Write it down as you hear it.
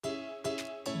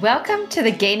Welcome to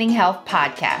the Gaining Health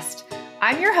Podcast.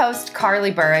 I'm your host, Crowley,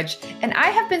 and I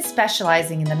have been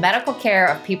specializing in the medical care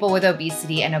of people with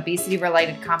obesity and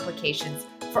obesity-related complications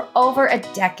for over a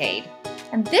decade.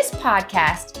 And this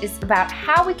podcast is about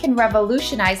how we can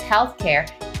revolutionize healthcare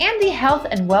and the health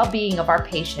and well-being of our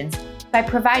patients by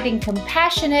providing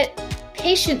compassionate,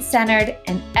 patient-centered,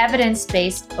 and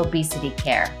evidence-based obesity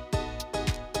care.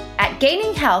 At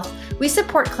Gaining Health, we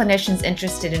support clinicians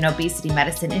interested in obesity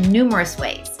medicine in numerous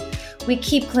ways. We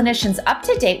keep clinicians up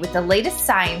to date with the latest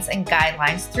science and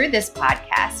guidelines through this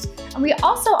podcast, and we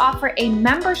also offer a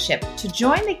membership to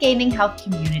join the Gaining Health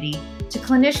community to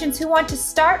clinicians who want to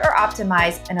start or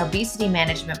optimize an obesity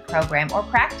management program or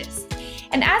practice.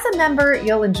 And as a member,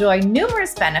 you'll enjoy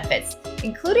numerous benefits,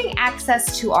 including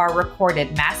access to our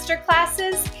recorded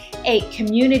masterclasses, a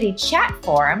community chat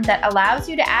forum that allows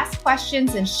you to ask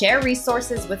questions and share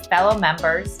resources with fellow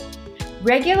members,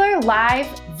 regular live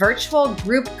virtual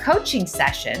group coaching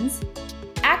sessions,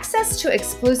 access to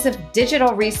exclusive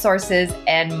digital resources,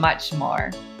 and much more.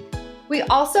 We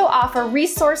also offer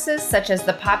resources such as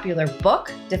the popular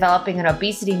book, Developing an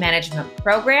Obesity Management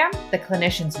Program, The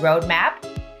Clinician's Roadmap,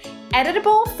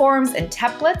 editable forms and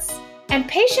templates, and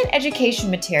patient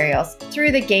education materials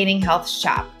through the Gaining Health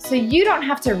shop, so you don't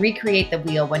have to recreate the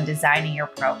wheel when designing your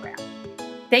program.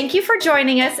 Thank you for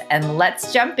joining us, and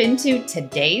let's jump into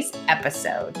today's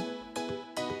episode.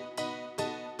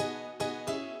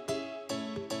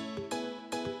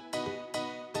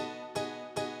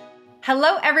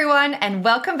 Hello, everyone, and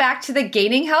welcome back to the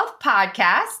Gaining Health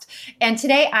Podcast. And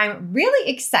today I'm really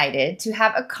excited to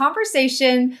have a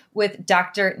conversation with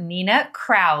Dr. Nina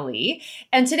Crowley.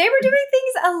 And today we're doing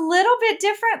things a little bit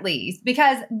differently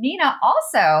because Nina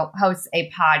also hosts a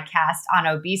podcast on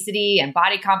obesity and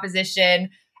body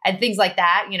composition and things like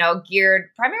that, geared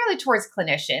primarily towards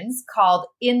clinicians, called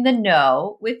In the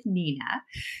Know with Nina.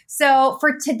 So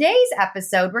for today's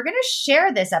episode, we're going to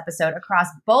share this episode across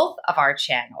both of our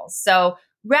channels. So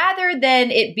rather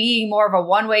than it being more of a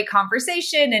one-way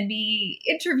conversation and me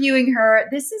interviewing her,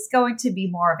 this is going to be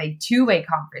more of a two-way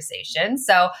conversation.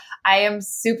 So I am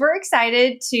super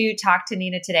excited to talk to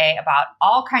Nina today about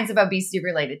all kinds of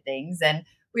obesity-related things. And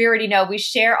we already know we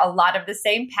share a lot of the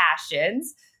same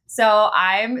passions. So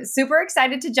I'm super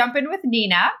excited to jump in with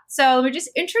Nina. So let me just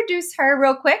introduce her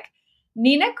real quick.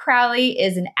 Nina Crowley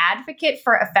is an advocate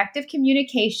for effective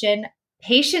communication,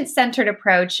 patient-centered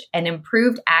approach, and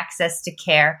improved access to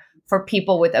care for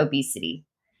people with obesity.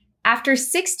 After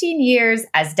 16 years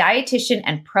as dietitian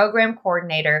and program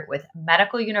coordinator with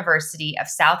Medical University of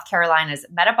South Carolina's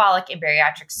Metabolic and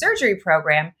Bariatric Surgery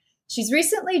program, she's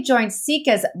recently joined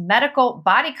SECA's Medical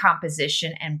Body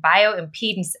Composition and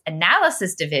Bioimpedance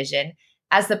Analysis Division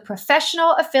as the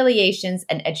Professional Affiliations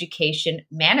and Education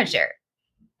Manager.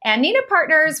 And Nina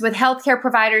partners with healthcare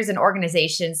providers and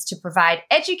organizations to provide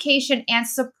education and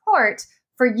support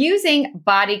for using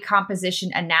body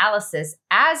composition analysis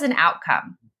as an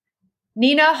outcome.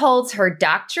 Nina holds her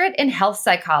doctorate in health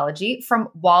psychology from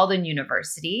Walden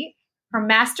University, her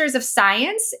Master's of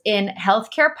Science in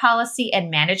Healthcare Policy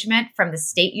and Management from the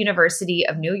State University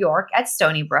of New York at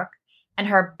Stony Brook, and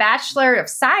her Bachelor of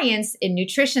Science in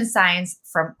Nutrition Science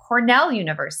from Cornell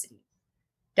University.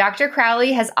 Dr.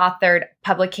 Crowley has authored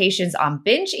publications on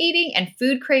binge eating and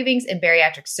food cravings in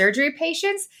bariatric surgery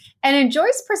patients and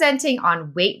enjoys presenting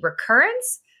on weight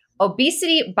recurrence,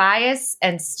 obesity bias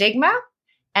and stigma,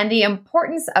 and the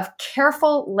importance of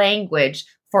careful language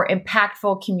for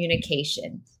impactful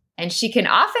communication. And she can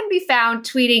often be found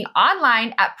tweeting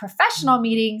online at professional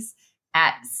meetings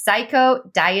at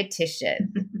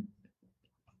Psychodietitian.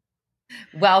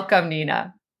 Welcome,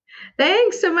 Nina.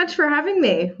 Thanks so much for having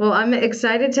me. Well, I'm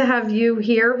excited to have you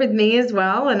here with me as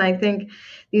well. And I think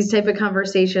these type of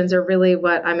conversations are really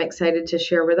what I'm excited to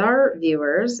share with our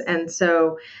viewers. And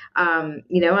so,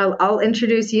 I'll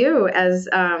introduce you as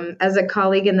a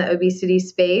colleague in the obesity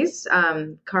space.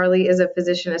 Carly is a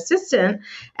physician assistant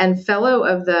and fellow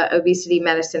of the Obesity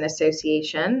Medicine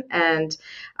Association, and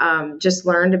just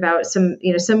learned about some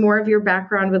more of your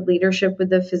background with leadership with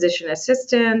the physician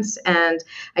assistants. And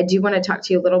I do want to talk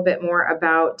to you a little bit more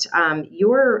about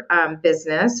your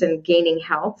business and Gaining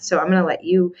Health. So I'm going to let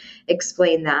you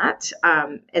explain that.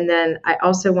 And then I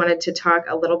also wanted to talk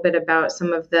a little bit about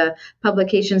some of the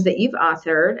publications that you've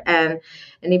authored. And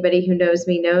anybody who knows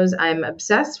me knows I'm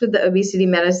obsessed with the Obesity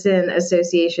Medicine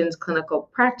Association's clinical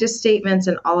practice statements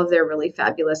and all of their really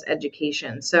fabulous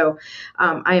education. So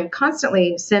I am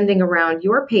constantly sending around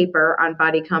your paper on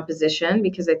body composition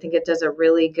because I think it does a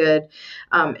really good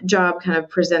job kind of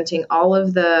presenting all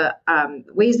of the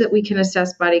ways that we can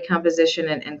assess body composition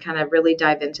and kind of really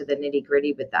dive into the nitty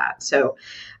gritty with that. So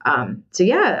So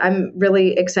yeah, I'm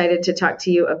really excited to talk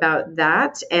to you about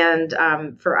that.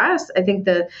 And for us, I think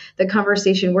the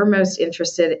conversation we're most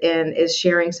interested in is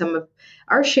sharing some of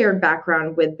our shared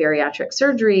background with bariatric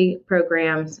surgery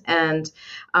programs and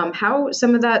how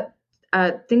some of that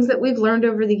things that we've learned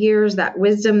over the years, that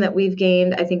wisdom that we've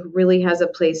gained, I think really has a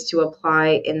place to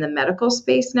apply in the medical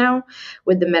space now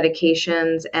with the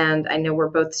medications. And I know we're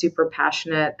both super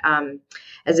passionate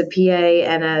as a PA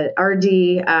and a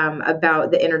RD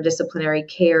about the interdisciplinary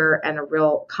care and a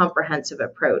real comprehensive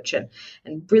approach. And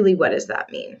really, what does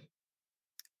that mean?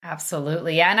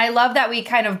 Absolutely. Yeah. And I love that we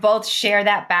kind of both share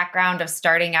that background of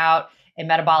starting out in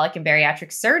metabolic and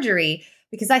bariatric surgery,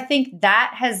 because I think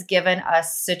that has given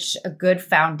us such a good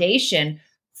foundation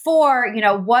for,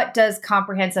 what does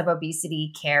comprehensive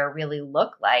obesity care really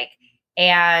look like?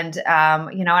 And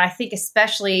I think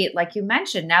especially like you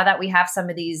mentioned, now that we have some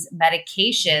of these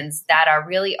medications that are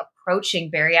really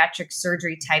approaching bariatric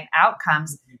surgery type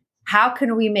outcomes, how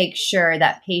can we make sure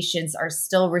that patients are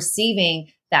still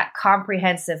receiving that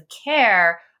comprehensive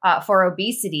care for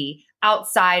obesity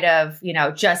outside of,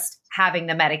 just having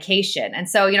the medication? And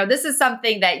so, this is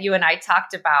something that you and I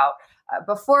talked about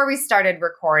before we started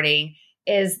recording,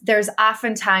 is there's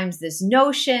oftentimes this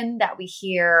notion that we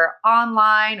hear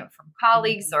online or from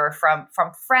colleagues or from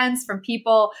friends, from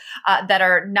people that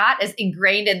are not as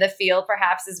ingrained in the field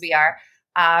perhaps as we are,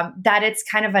 that it's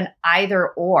kind of an either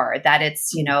or, that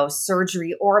it's,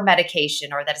 surgery or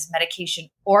medication, or that it's medication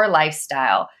or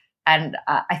lifestyle. And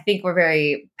I think we're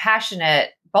very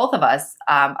passionate, both of us,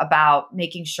 about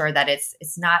making sure that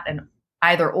it's not an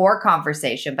either or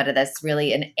conversation, but it's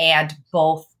really an and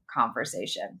both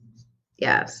conversation.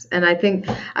 Yes. And I think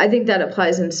that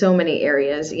applies in so many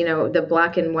areas, the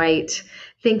black and white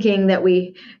thinking that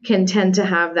we can tend to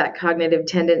have, that cognitive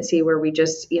tendency where we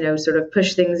just, sort of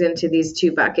push things into these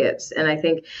two buckets. And I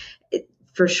think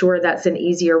for sure that's an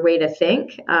easier way to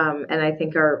think. And I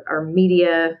think our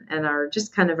media and our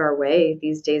just kind of our way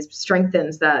these days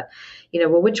strengthens that,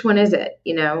 well, which one is it?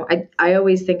 I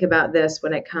always think about this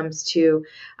when it comes to,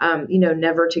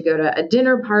 never to go to a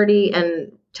dinner party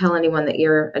and tell anyone that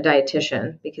you're a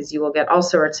dietitian, because you will get all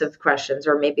sorts of questions,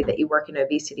 or maybe that you work in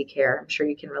obesity care. I'm sure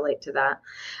you can relate to that.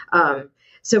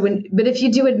 But if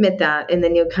you do admit that, and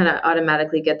then you'll kind of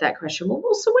automatically get that question,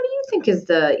 well, so what do you think is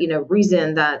the,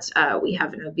 reason that we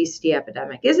have an obesity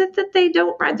epidemic? Is it that they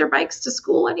don't ride their bikes to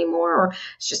school anymore, or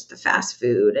it's just the fast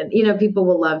food? And, people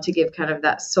will love to give kind of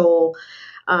that sole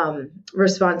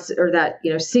response, or that,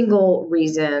 single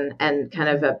reason, and kind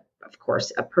of of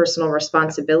course, a personal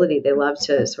responsibility. They love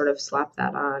to sort of slap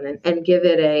that on and give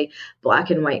it a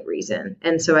black and white reason.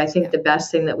 And so I think the best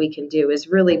thing that we can do is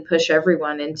really push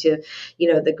everyone into,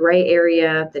 the gray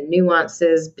area, the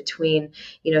nuances between,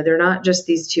 they're not just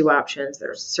these two options.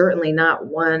 There's certainly not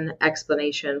one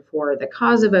explanation for the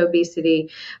cause of obesity.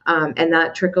 And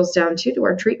that trickles down to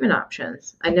our treatment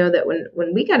options. I know that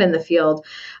when we got in the field,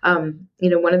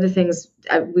 one of the things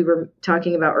we were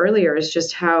talking about earlier is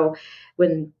just how,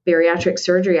 when bariatric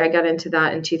surgery, I got into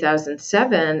that in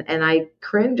 2007, and I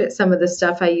cringed at some of the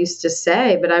stuff I used to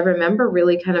say, but I remember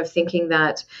really kind of thinking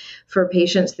that for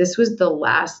patients, this was the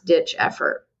last ditch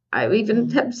effort. I even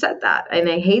have said that, and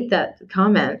I hate that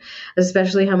comment,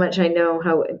 especially how much I know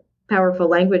how powerful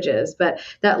language is. But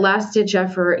that last ditch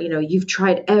effort, you've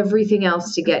tried everything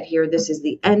else to get here. This is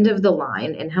the end of the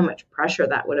line, and how much pressure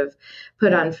that would have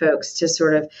put on folks to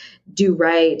sort of do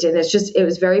right. And it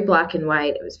was very black and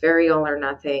white. It was very all or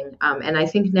nothing. And I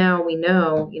think now we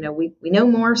know, we know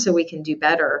more so we can do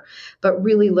better, but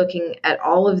really looking at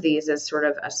all of these as sort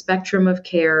of a spectrum of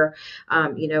care.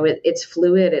 It's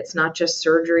fluid. It's not just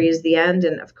surgery is the end.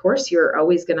 And of course, you're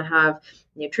always going to have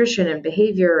nutrition and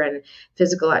behavior and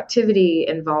physical activity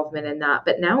involvement in that.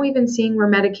 But now even seeing where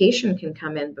medication can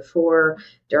come in before,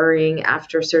 during,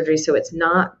 after surgery. So it's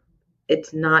not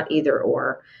either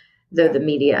or, though the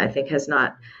media, I think, has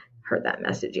not heard that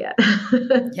message yet.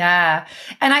 Yeah.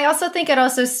 And I also think it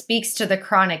also speaks to the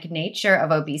chronic nature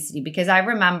of obesity, because I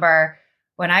remember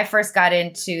when I first got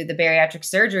into the bariatric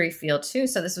surgery field too.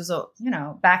 So this was,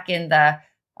 back in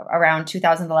around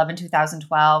 2011,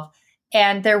 2012.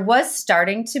 And there was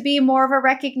starting to be more of a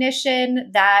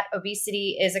recognition that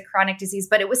obesity is a chronic disease,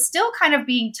 but it was still kind of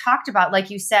being talked about, like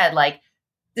you said, like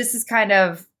this is kind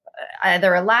of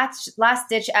either a last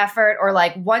ditch effort, or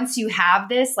like once you have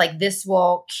this, like this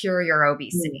will cure your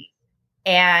obesity.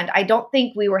 And I don't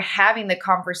think we were having the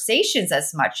conversations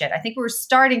as much yet. I think we were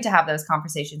starting to have those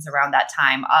conversations around that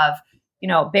time of,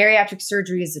 bariatric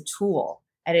surgery is a tool.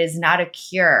 It is not a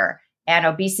cure. And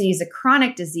obesity is a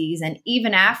chronic disease. And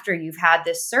even after you've had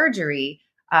this surgery,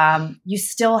 you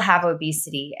still have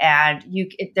obesity, and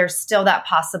there's still that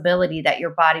possibility that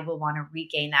your body will want to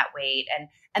regain that weight.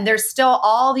 And there's still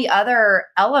all the other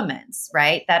elements,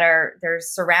 right, they're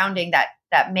surrounding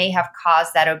that may have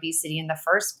caused that obesity in the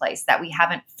first place that we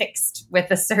haven't fixed with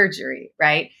the surgery,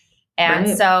 right? And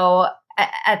Right. so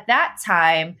at that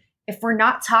time, if we're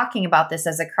not talking about this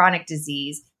as a chronic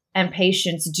disease and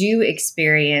patients do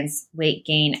experience weight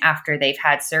gain after they've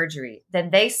had surgery,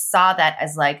 then they saw that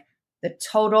as like the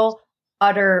total,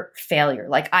 utter failure.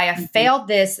 Like, I have failed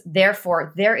this,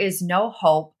 therefore there is no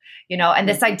hope, and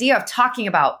this idea of talking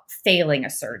about failing a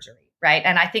surgery, right?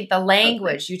 And I think the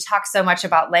language, you talk so much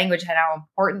about language and how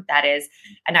important that is.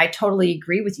 And I totally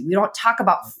agree with you. We don't talk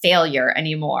about failure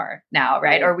anymore now,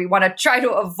 right? Or we want to try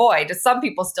to avoid. Some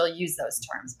people still use those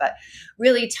terms, but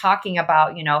really talking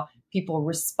about, people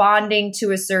responding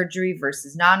to a surgery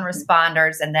versus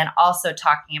non-responders, and then also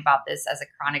talking about this as a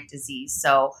chronic disease.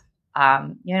 So,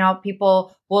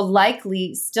 people will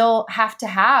likely still have to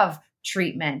have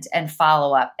treatment and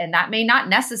follow-up. And that may not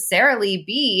necessarily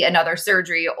be another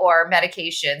surgery or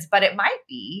medications, but it might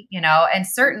be, and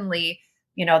certainly,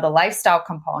 the lifestyle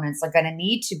components are going to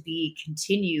need to be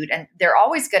continued, and they're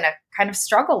always going to kind of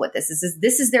struggle with this.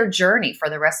 This is their journey for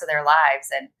the rest of their lives.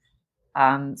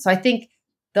 And so I think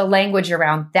the language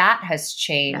around that has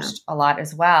changed a lot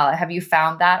as well. Have you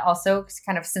found that also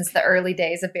kind of since the early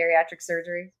days of bariatric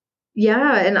surgery?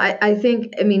 Yeah. And I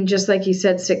think, just like you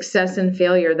said, success and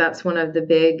failure, that's one of the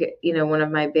big, one of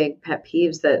my big pet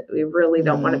peeves, that we really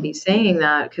don't want to be saying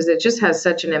that, because it just has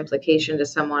such an implication to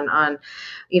someone on,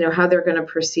 how they're going to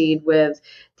proceed with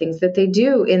things that they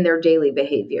do in their daily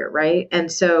behavior. Right.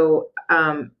 And so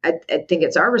I think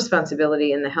it's our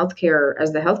responsibility in the healthcare,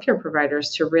 as the healthcare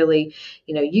providers, to really,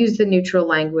 use the neutral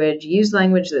language, use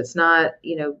language that's not,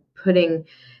 putting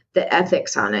the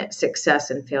ethics on it,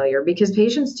 success and failure, because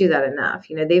patients do that enough.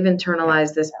 They've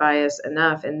internalized this bias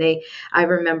enough. And I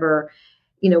remember,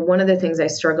 one of the things I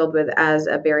struggled with as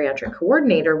a bariatric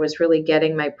coordinator was really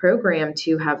getting my program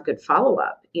to have good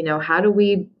follow-up. How do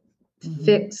we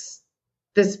fix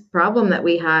this problem that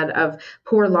we had of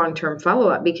poor long-term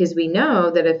follow-up? Because we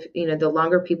know that if, the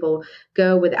longer people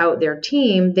go without their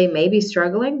team, they may be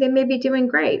struggling, they may be doing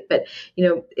great. But,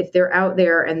 if they're out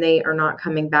there and they are not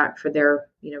coming back for their,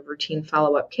 routine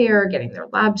follow-up care, getting their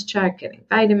labs checked, getting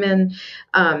vitamin,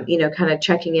 kind of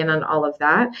checking in on all of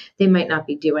that, they might not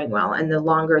be doing well. And the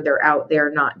longer they're out there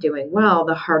not doing well,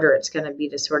 the harder it's going to be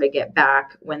to sort of get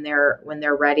back when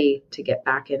they're ready to get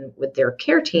back in with their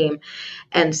care team.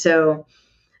 And so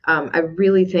I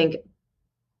really think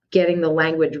getting the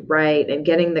language right and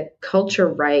getting the culture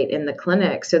right in the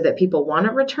clinic so that people want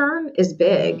to return is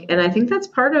big. And I think that's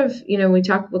part of, we'll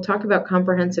talk about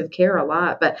comprehensive care a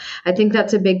lot, but I think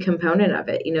that's a big component of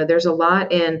it. There's a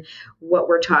lot in what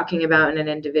we're talking about in an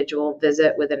individual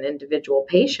visit with an individual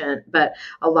patient, but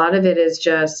a lot of it is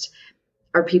just,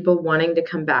 are people wanting to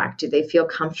come back? Do they feel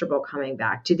comfortable coming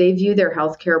back? Do they view their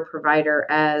healthcare provider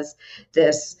as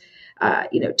this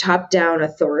top-down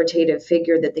authoritative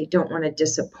figure that they don't want to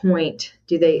disappoint?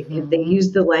 Do they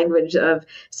use the language of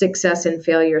success and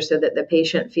failure so that the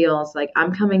patient feels like,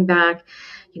 I'm coming back,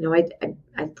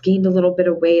 I gained a little bit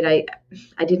of weight,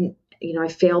 I didn't, I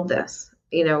failed this.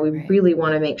 We really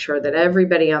want to make sure that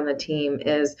everybody on the team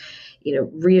is,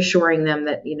 reassuring them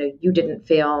that, you didn't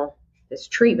fail this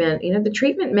treatment. The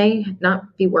treatment may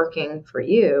not be working for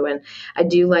you. And I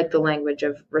do like the language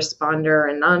of responder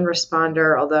and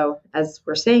non-responder, although as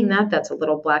we're saying that's a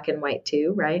little black and white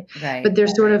too, right? But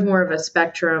there's sort of more of a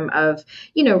spectrum of,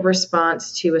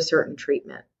 response to a certain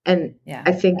treatment. And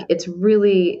I think it's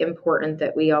really important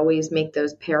that we always make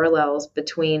those parallels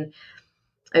between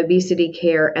obesity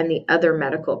care and the other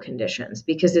medical conditions,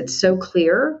 because it's so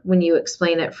clear when you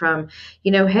explain it from,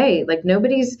 hey, like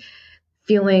nobody's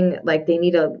feeling like they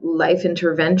need a life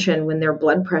intervention when their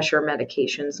blood pressure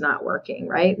medication's not working,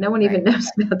 right? No one even knows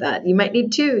about that. You might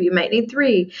need 2, you might need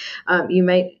 3, you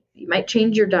might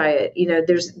change your diet.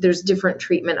 There's different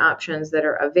treatment options that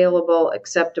are available,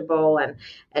 acceptable,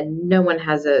 and no one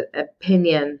has an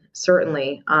opinion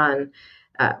certainly on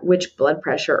which blood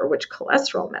pressure or which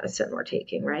cholesterol medicine we're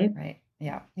taking, right? Right.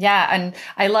 Yeah. Yeah. And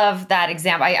I love that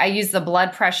example. I use the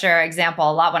blood pressure example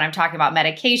a lot when I'm talking about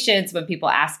medications, when people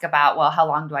ask about, well, how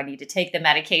long do I need to take the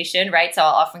medication? Right. So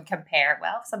I'll often compare,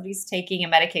 well, if somebody's taking a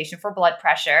medication for blood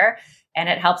pressure and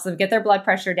it helps them get their blood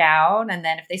pressure down, and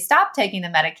then if they stop taking the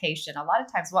medication, a lot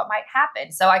of times what might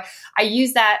happen? So I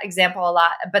use that example a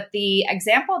lot, but the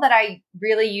example that I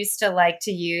really used to like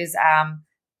to use,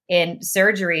 in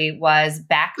surgery was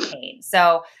back pain.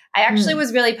 So I actually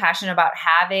was really passionate about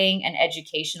having an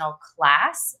educational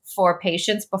class for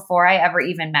patients before I ever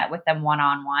even met with them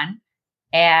one-on-one.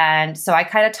 And so I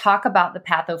kind of talk about the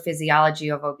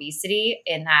pathophysiology of obesity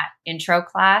in that intro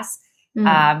class,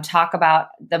 talk about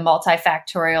the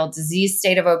multifactorial disease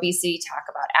state of obesity, talk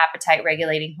about appetite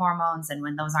regulating hormones and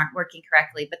when those aren't working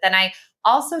correctly. But then I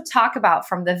also talk about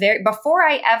from the before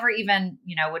I ever even,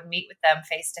 would meet with them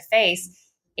face to face,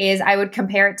 is I would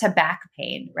compare it to back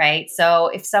pain, right? So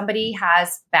if somebody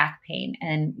has back pain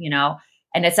and,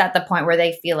 and it's at the point where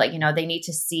they feel like, they need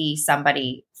to see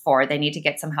somebody they need to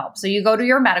get some help. So you go to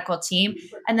your medical team,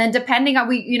 and then depending on,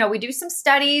 we do some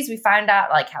studies, we find out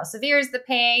like how severe is the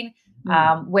pain,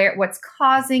 what's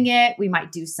causing it. We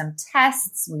might do some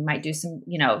tests. We might do some,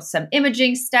 some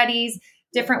imaging studies,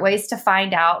 different ways to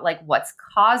find out like what's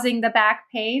causing the back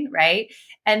pain, right?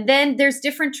 And then there's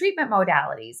different treatment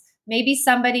modalities. Maybe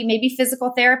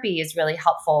physical therapy is really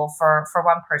helpful for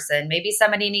one person. Maybe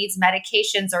somebody needs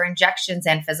medications or injections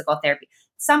and physical therapy.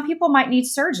 Some people might need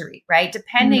surgery, right?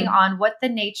 Depending on what the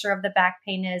nature of the back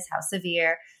pain is, how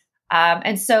severe.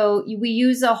 And so we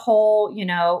use a whole,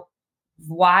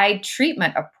 wide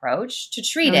treatment approach to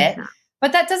treat it.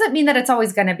 But that doesn't mean that it's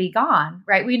always going to be gone,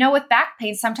 right? We know with back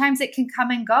pain, sometimes it can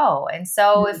come and go. And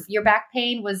so if your back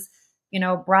pain was,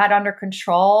 brought under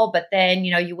control, but then,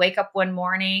 you wake up one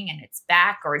morning and it's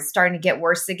back or it's starting to get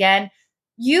worse again,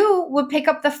 you would pick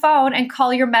up the phone and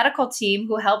call your medical team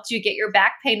who helped you get your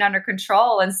back pain under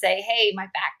control and say, hey, my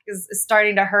back is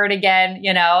starting to hurt again,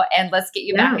 and let's get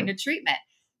you back into treatment.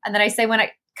 And then I say, when it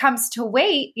comes to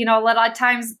weight, a lot of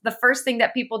times the first thing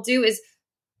that people do is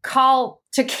call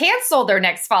to cancel their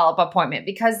next follow-up appointment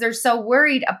because they're so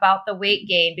worried about the weight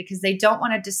gain because they don't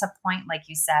want to disappoint, like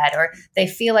you said, or they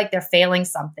feel like they're failing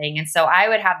something. And so I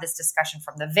would have this discussion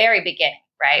from the very beginning,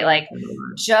 right? Like,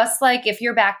 just like if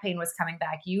your back pain was coming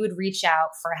back, you would reach out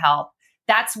for help.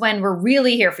 That's when we're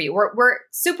really here for you. We're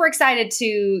super excited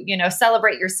to,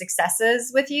 celebrate your successes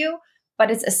with you, but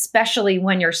it's especially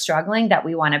when you're struggling that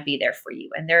we want to be there for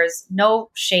you. And there's no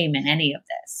shame in any of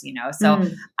this, So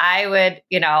I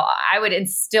would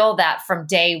instill that from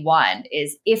day one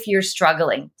is if you're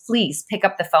struggling, please pick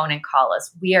up the phone and call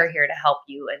us. We are here to help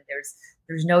you. And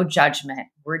there's no judgment.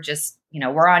 We're just,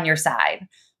 we're on your side.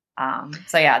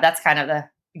 So yeah, that's kind of the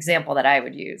example that I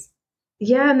would use.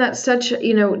 Yeah. And that's such,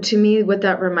 to me, what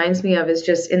that reminds me of is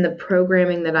just in the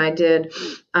programming that I did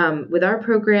with our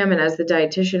program. And as the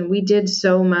dietitian, we did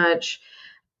so much,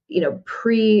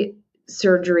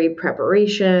 pre-surgery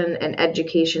preparation and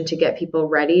education to get people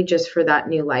ready just for that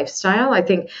new lifestyle. I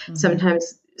think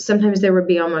sometimes there would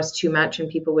be almost too much and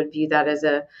people would view that as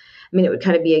it would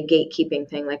kind of be a gatekeeping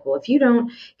thing. Like, well, if you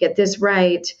don't get this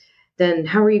right, then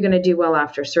how are you going to do well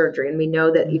after surgery? And we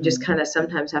know that you just kind of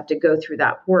sometimes have to go through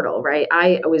that portal, right?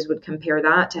 I always would compare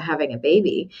that to having a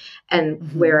baby.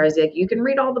 And whereas you can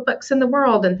read all the books in the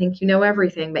world and think you know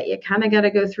everything, but you kind of got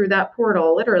to go through that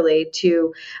portal literally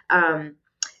to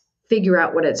figure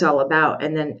out what it's all about.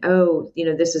 And then,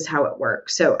 this is how it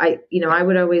works. So I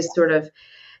would always sort of,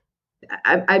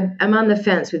 I'm on the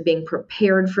fence with being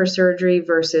prepared for surgery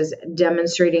versus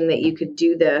demonstrating that you could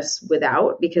do this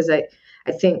without, because I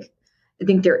think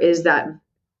there is that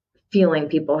feeling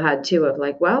people had too of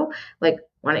like, well, like,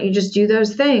 why don't you just do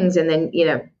those things? And then,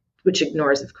 which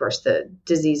ignores, of course, the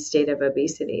disease state of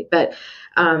obesity. But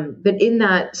in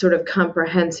that sort of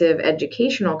comprehensive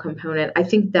educational component, I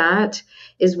think that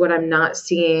is what I'm not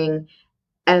seeing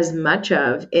as much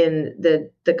of in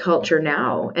the culture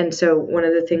now. And so one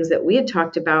of the things that we had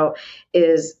talked about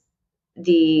is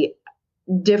the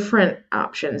different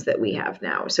options that we have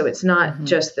now. So it's not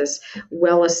just this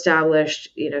well-established,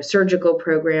 surgical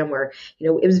program where, it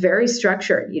was very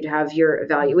structured. You'd have your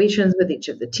evaluations with each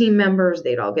of the team members.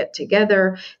 They'd all get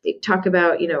together. They'd talk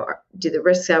about, do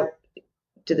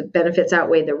the benefits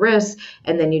outweigh the risks?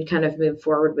 And then you'd kind of move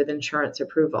forward with insurance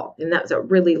approval. And that's a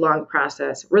really long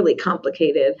process, really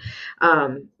complicated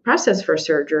process for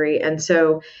surgery. And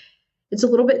so it's a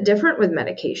little bit different with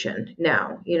medication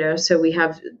now, so we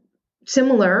have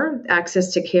similar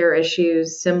access to care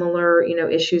issues, similar,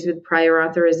 issues with prior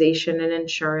authorization and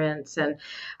insurance. And,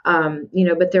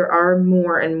 but there are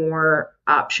more and more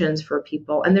options for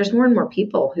people. And there's more and more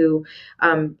people who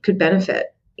could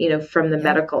benefit, from the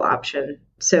medical option.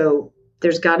 So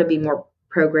there's got to be more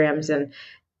programs and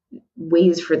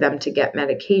ways for them to get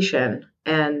medication.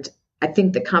 And I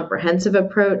think the comprehensive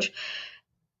approach,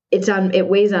 it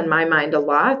weighs on my mind a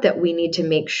lot that we need to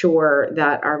make sure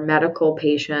that our medical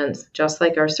patients, just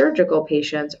like our surgical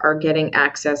patients, are getting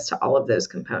access to all of those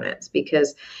components,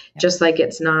 because just like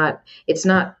it's not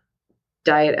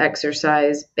diet,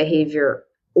 exercise, behavior,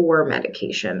 or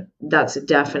medication. That's a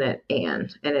definite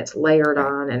and it's layered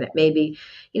on. And it may be,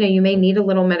 you may need a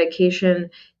little medication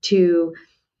to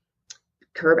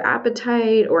curb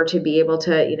appetite or to be able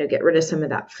to, get rid of some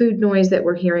of that food noise that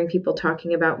we're hearing people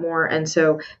talking about more. And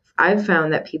so I've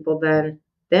found that people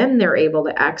then they're able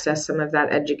to access some of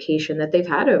that education that they've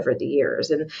had over the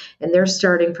years. And they're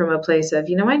starting from a place of,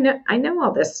 I know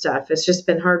all this stuff. It's just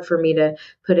been hard for me to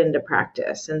put into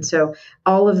practice. And so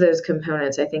all of those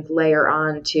components, I think, layer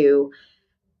on to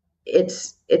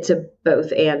it's a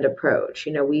both and approach.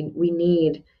 We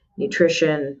need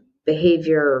nutrition,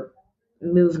 behavior,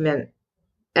 movement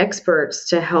experts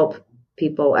to help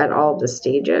people at all the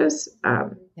stages,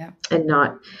 and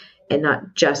not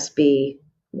just be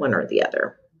one or the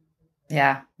other.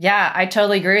 Yeah. Yeah. I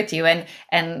totally agree with you.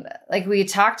 And like we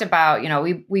talked about,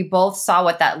 we both saw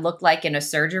what that looked like in a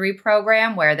surgery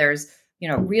program where there's,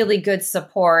 really good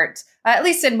support, at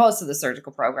least in most of the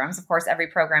surgical programs. Of course, every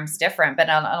program's different, but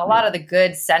on a lot of the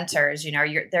good centers,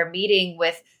 they're meeting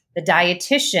with the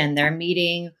dietitian, they're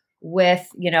meeting with,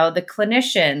 the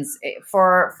clinicians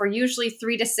for usually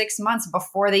 3 to 6 months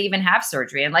before they even have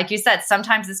surgery. And like you said,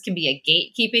 sometimes this can be a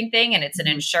gatekeeping thing and it's an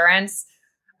insurance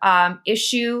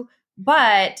issue.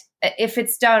 But if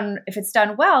it's done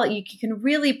well, you can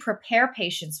really prepare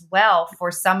patients well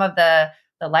for some of the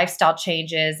lifestyle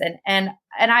changes. And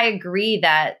I agree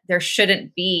that there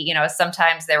shouldn't be,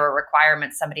 sometimes there were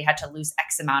requirements. Somebody had to lose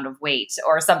X amount of weight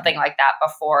or something like that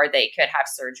before they could have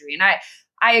surgery. And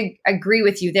I agree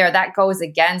with you there. That goes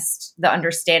against the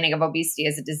understanding of obesity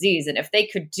as a disease. And if they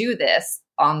could do this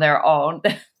on their own,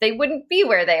 they wouldn't be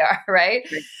where they are, right?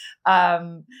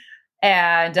 So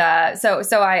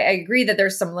I agree that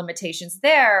there's some limitations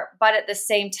there, but at the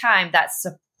same time, that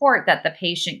support that the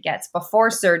patient gets before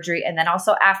surgery and then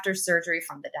also after surgery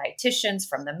from the dietitians,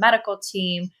 from the medical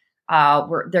team,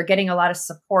 they're getting a lot of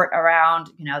support around,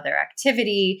 their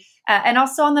activity and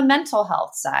also on the mental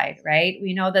health side, right?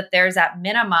 We know that there's at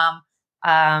minimum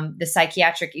the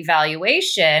psychiatric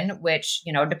evaluation, which,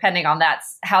 depending on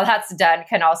how that's done,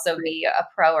 can also be a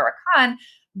pro or a con.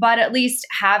 But at least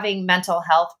having mental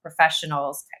health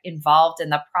professionals involved in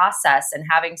the process and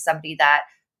having somebody that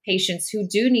patients who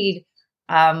do need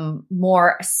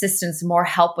more assistance, more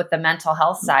help with the mental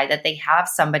health side, that they have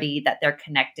somebody that they're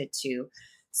connected to.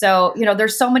 So,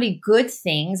 there's so many good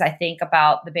things, I think,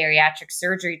 about the bariatric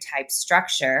surgery type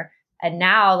structure. And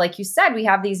now, like you said, we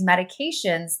have these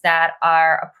medications that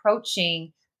are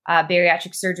approaching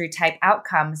bariatric surgery type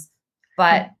outcomes,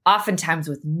 but oftentimes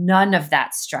with none of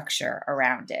that structure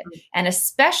around it. And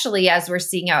especially as we're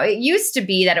seeing out, it used to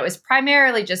be that it was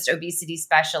primarily just obesity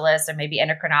specialists or maybe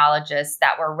endocrinologists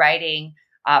that were writing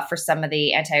for some of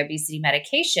the anti-obesity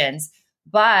medications.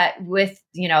 But with,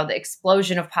 the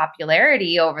explosion of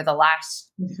popularity over the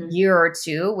last year or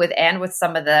two with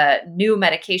some of the new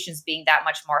medications being that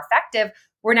much more effective,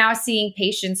 we're now seeing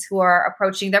patients who are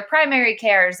approaching their primary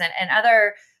cares and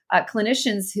other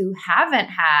clinicians who haven't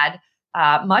had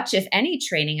much, if any,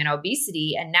 training in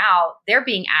obesity. And now they're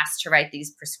being asked to write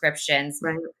these prescriptions.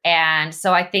 Right. And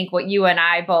so I think what you and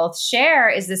I both share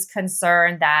is this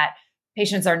concern that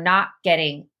patients are not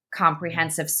getting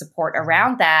comprehensive support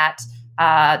around that.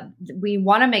 We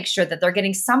want to make sure that they're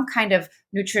getting some kind of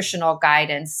nutritional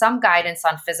guidance, some guidance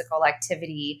on physical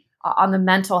activity, on the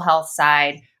mental health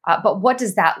side. But what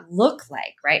does that look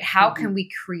like, right? How can we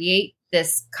create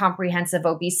this comprehensive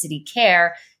obesity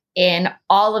care in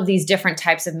all of these different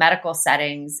types of medical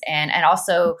settings, and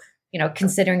also,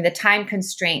 considering the time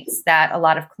constraints that a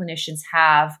lot of clinicians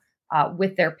have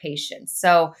with their patients.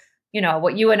 So,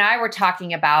 what you and I were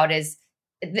talking about is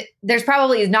there's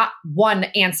probably not one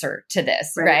answer to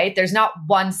this, right? There's not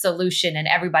one solution and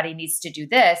everybody needs to do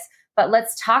this, but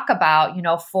let's talk about,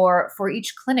 for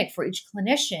each clinic, for each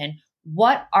clinician,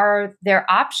 what are their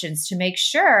options to make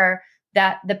sure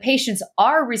that the patients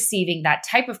are receiving that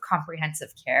type of comprehensive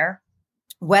care,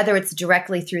 whether it's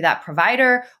directly through that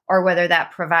provider or whether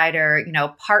that provider,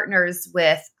 partners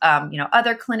with,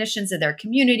 other clinicians in their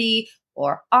community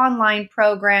or online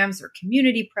programs or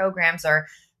community programs or,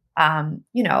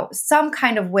 some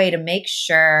kind of way to make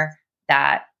sure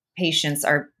that patients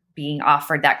are being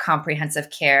offered that comprehensive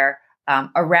care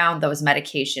around those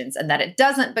medications, and that it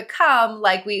doesn't become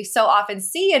like we so often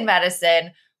see in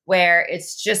medicine, where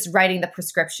it's just writing the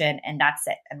prescription and that's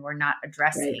it. And we're not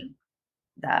addressing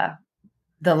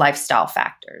the lifestyle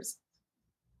factors.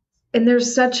 And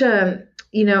there's such I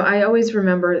always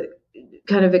remember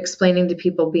kind of explaining to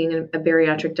people, being a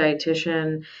bariatric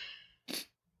dietitian,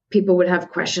 people would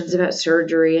have questions about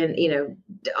surgery and,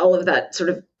 all of that sort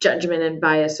of judgment and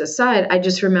bias aside. I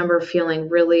just remember feeling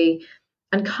really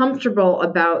uncomfortable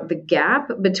about the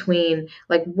gap between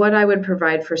like what I would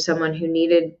provide for someone who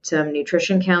needed some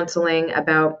nutrition counseling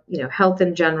about, health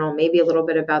in general, maybe a little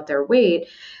bit about their weight,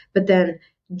 but then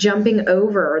jumping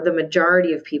over the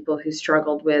majority of people who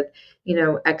struggled with,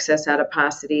 excess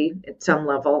adiposity at some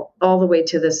level, all the way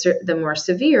to the more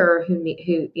severe who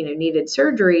needed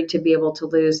surgery to be able to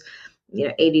lose,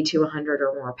 80 to 100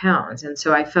 or more pounds. And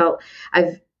so I felt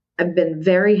I've been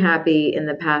very happy in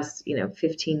the past,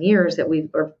 15 years that we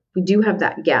do have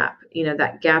that gap,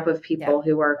 that gap of people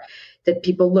that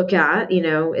people look at,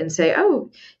 and say,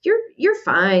 oh, you're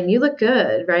fine. You look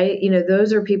good. Right.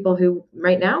 Those are people who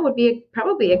right now would be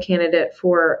probably a candidate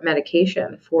for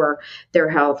medication for their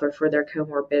health or for their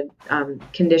comorbid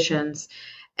conditions.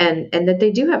 And that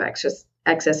they do have excess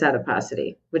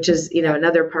adiposity, which is,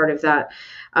 another part of that.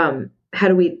 How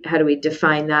do we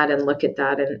define that and look at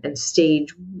that and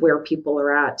stage where people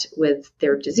are at with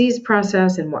their disease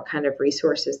process and what kind of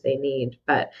resources they need?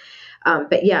 But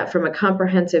yeah, from a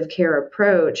comprehensive care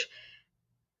approach,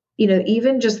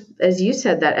 even just as you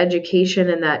said, that education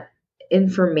and that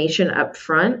information up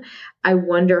front, I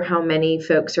wonder how many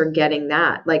folks are getting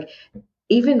that. Like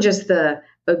even just the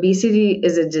obesity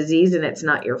is a disease and it's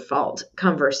not your fault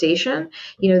conversation,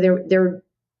 they're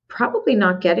probably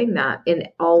not getting that in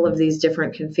all of these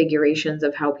different configurations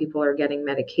of how people are getting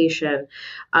medication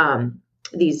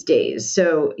these days.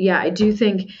 So yeah, I do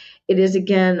think it is,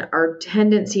 again, our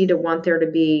tendency to want there to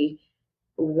be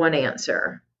one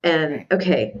answer. And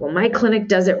okay, well, my clinic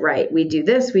does it right. We do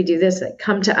this, like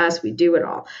come to us, we do it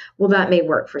all. Well, that may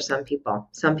work for some people.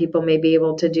 Some people may be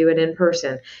able to do it in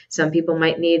person. Some people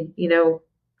might need,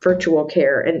 virtual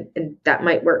care, and that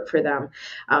might work for them.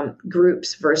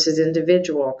 Groups versus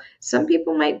individual. Some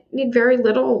people might need very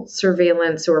little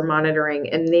surveillance or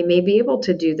monitoring, and they may be able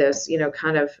to do this,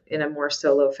 kind of in a more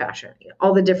solo fashion.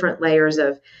 All the different layers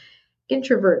of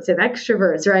introverts and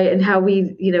extroverts, right? And how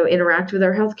we, interact with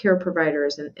our healthcare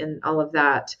providers and all of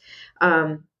that.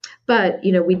 But,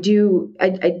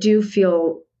 I do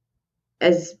feel,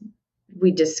 as we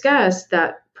discussed,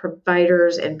 that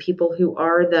providers and people who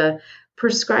are the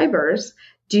prescribers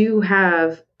do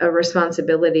have a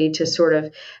responsibility to sort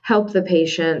of help the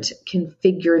patient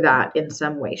configure that in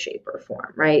some way, shape, or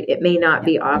form, right? It may not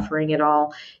be offering it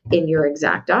all in your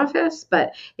exact office,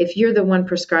 but if you're the one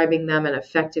prescribing them an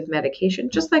effective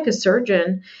medication, just like a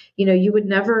surgeon, you would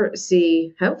never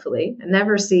see a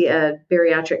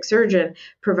bariatric surgeon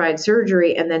provide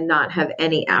surgery and then not have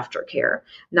any aftercare,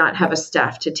 not have a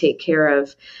staff to take care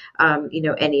of,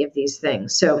 any of these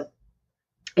things. So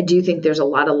I do think there's a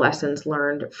lot of lessons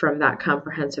learned from that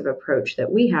comprehensive approach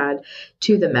that we had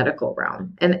to the medical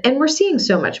realm. And we're seeing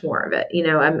so much more of it.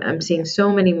 I'm seeing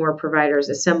so many more providers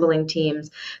assembling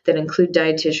teams that include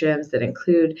dietitians, that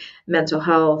include mental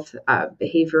health,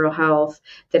 behavioral health,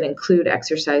 that include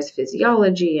exercise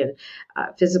physiology and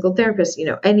physical therapists,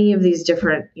 any of these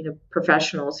different,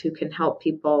 professionals who can help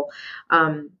people,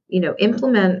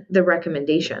 implement the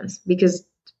recommendations. Because,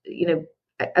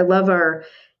 I love our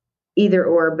either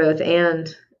or, both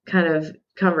and kind of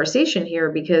conversation here,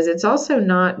 because it's also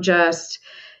not just,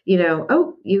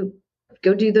 oh, you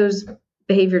go do those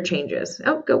behavior changes.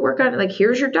 Oh, go work on it. Like,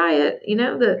 here's your diet,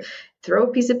 throw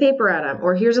a piece of paper at them,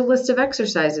 or here's a list of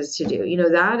exercises to do.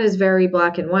 That is very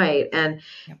black and white. And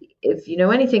if you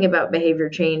know anything about behavior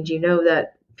change,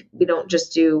 that we don't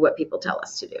just do what people tell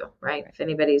us to do, right? If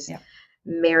anybody's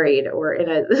married or in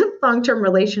a long-term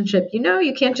relationship,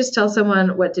 you can't just tell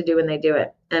someone what to do when they do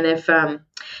it. And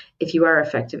if you are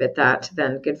effective at that,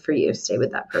 then good for you. Stay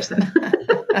with that person.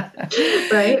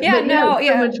 Right? Yeah, but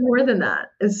so much more than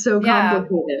that. It's so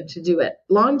complicated to do it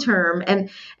long-term. And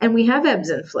we have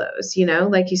ebbs and flows,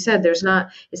 like you said, it's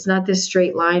not this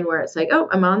straight line where it's like, oh,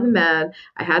 I'm on the med,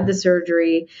 I had the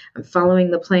surgery, I'm following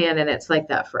the plan, and it's like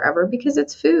that forever, because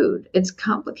it's food. It's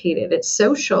complicated. It's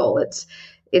social. It's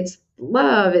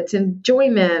love, it's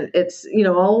enjoyment, it's,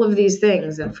 all of these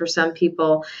things. And for some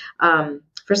people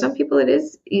it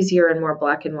is easier and more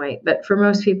black and white, but for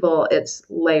most people it's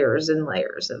layers and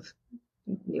layers of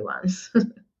nuance.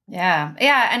 Yeah.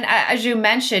 And as you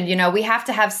mentioned, we have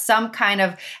to have some kind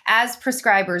of, as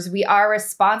prescribers, we are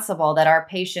responsible that our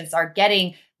patients are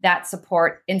getting that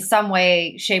support in some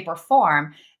way, shape, or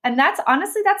form. And that's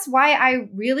why I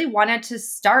really wanted to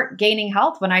start Gaining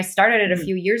Health when I started it a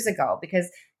few years ago, because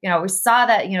we saw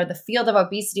that, the field of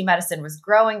obesity medicine was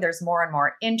growing. There's more and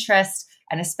more interest.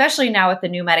 And especially now with the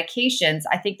new medications,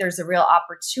 I think there's a real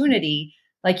opportunity,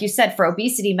 like you said, for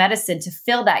obesity medicine to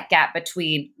fill that gap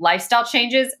between lifestyle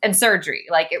changes and surgery.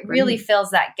 Like it really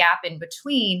fills that gap in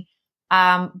between.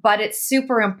 But it's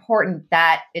super important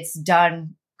that it's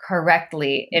done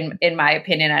correctly, in my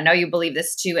opinion. I know you believe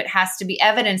this too. It has to be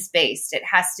evidence-based. It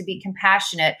has to be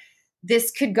compassionate.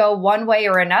 This could go one way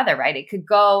or another, right? It could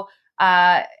go,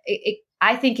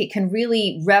 I think it can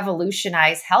really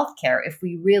revolutionize healthcare if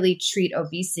we really treat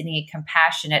obesity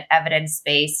compassionate,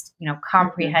 evidence-based,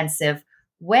 comprehensive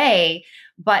way.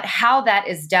 But how that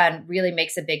is done really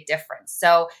makes a big difference.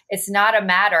 So it's not a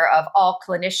matter of all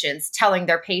clinicians telling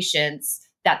their patients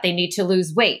that they need to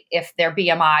lose weight if their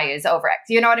BMI is over X.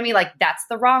 You know what I mean? Like, that's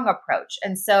the wrong approach.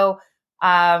 And so,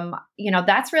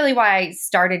 that's really why I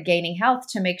started Gaining Health,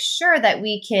 to make sure that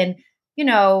we can,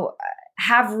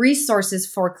 have resources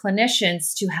for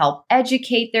clinicians to help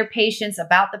educate their patients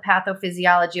about the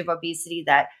pathophysiology of obesity,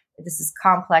 that this is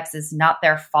complex, is not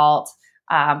their fault,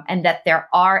 and that there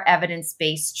are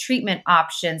evidence-based treatment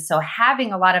options. So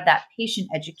having a lot of that patient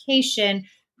education,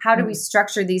 how do we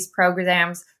structure these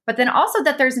programs? But then also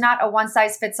that there's not a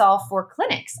one-size-fits-all for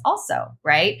clinics also,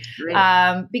 right?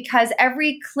 Because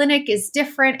every clinic is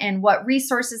different and what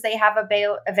resources they have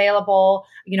available.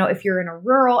 If you're in a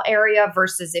rural area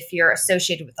versus if you're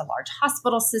associated with a large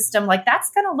hospital system, like,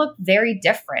 that's going to look very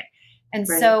different. And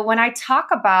so when I talk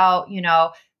about,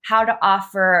 how to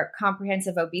offer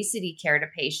comprehensive obesity care to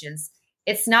patients,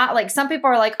 it's not like, some people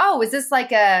are like, oh, is this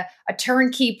like a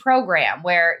turnkey program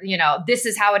where, this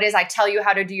is how it is. I tell you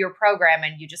how to do your program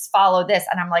and you just follow this.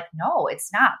 And I'm like, no,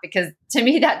 it's not, because to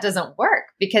me, that doesn't work,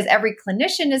 because every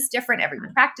clinician is different. Every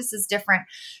practice is different.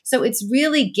 So it's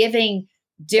really giving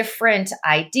different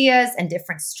ideas and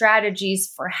different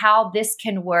strategies for how this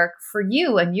can work for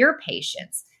you and your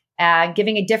patients.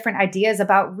 Giving different ideas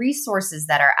about resources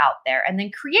that are out there, and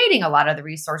then creating a lot of the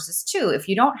resources too, if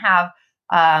you don't have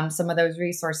some of those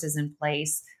resources in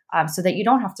place, so that you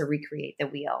don't have to recreate the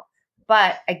wheel.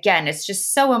 But again, it's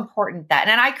just so important that,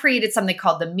 and I created something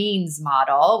called the MEANS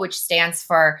model, which stands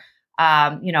for,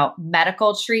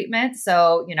 medical treatment.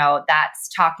 So, that's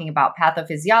talking about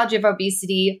pathophysiology of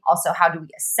obesity. Also, how do we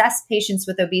assess patients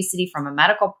with obesity from a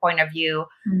medical point of view?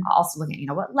 Also looking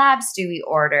at, what labs do we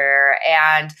order,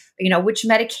 and, which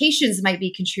medications might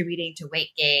be contributing to weight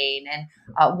gain,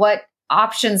 and what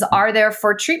options are there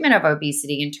for treatment of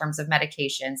obesity in terms of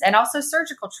medications, and also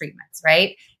surgical treatments,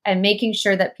 right? And making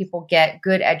sure that people get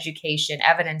good education,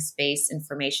 evidence-based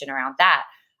information around that.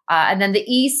 And then the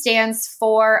E stands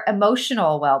for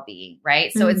emotional well-being,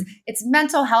 right? So it's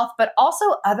mental health, but also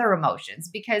other emotions,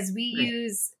 because we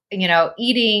use,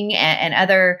 eating and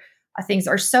other things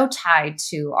are so tied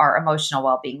to our emotional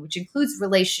well-being, which includes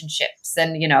relationships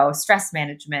and, stress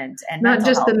management, and not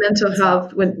just the mental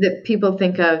health that people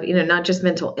think of, not just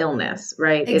mental illness,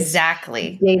 right?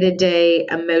 Exactly. It's day-to-day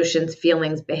emotions,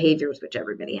 feelings, behaviors, which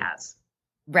everybody has.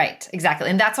 Right. Exactly.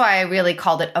 And that's why I really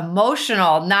called it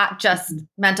emotional, not just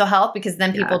mental health, because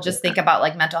then people just think about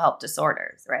like mental health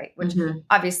disorders, right? Which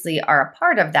obviously are a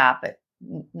part of that, but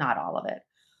not all of it.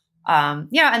 And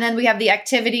then we have the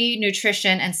activity,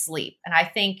 nutrition, and sleep. And I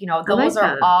think, those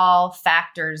are all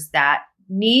factors that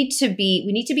we need to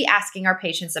be asking our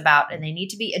patients about, and they need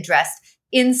to be addressed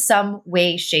in some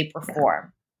way, shape, or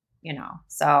form,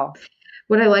 so.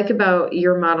 What I like about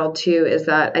your model too, is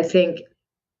that I think,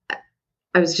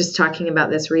 I was just talking about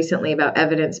this recently about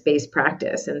evidence-based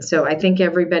practice. And so I think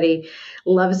everybody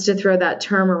loves to throw that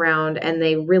term around, and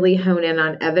they really hone in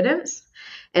on evidence.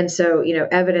 And so,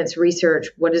 evidence research,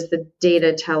 what does the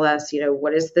data tell us?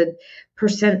 What is the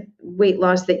percent weight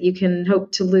loss that you can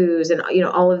hope to lose? And,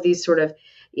 all of these sort of,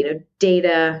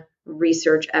 data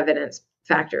research evidence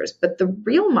factors. But the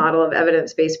real model of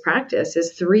evidence-based practice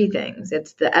is three things.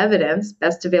 It's the evidence,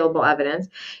 best available evidence.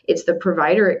 It's the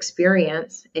provider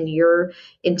experience and your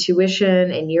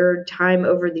intuition and your time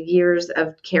over the years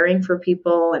of caring for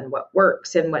people, and what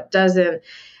works and what doesn't.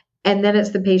 And then it's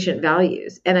the patient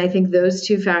values. And I think those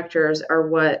two factors are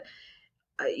what,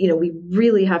 we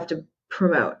really have to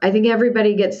promote. I think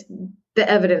everybody gets the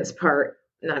evidence part.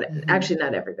 Actually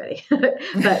not everybody,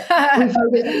 but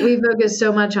we focus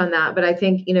so much on that. But I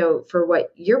think, for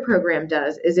what your program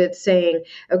does is it's saying,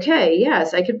 okay,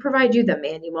 yes, I could provide you the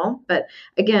manual, but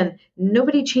again,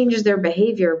 nobody changes their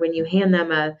behavior when you hand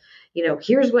them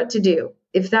here's what to do.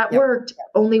 If that worked,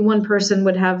 only one person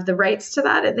would have the rights to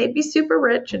that, and they'd be super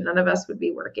rich, and none of us would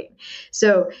be working.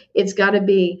 So it's got to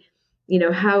be,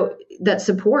 how that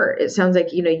support. It sounds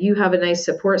like, you have a nice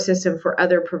support system for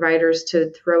other providers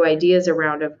to throw ideas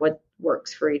around of what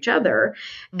works for each other.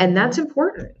 And that's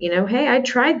important. Hey, I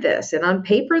tried this, and on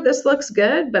paper, this looks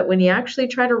good, but when you actually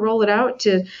try to roll it out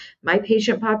to my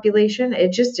patient population,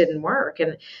 it just didn't work.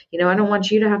 And, I don't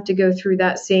want you to have to go through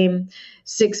that same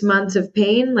 6 months of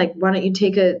pain. Like, why don't you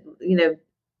take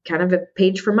kind of a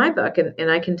page from my book, and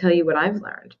I can tell you what I've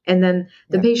learned. And then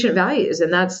the patient values.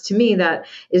 And that's, to me, that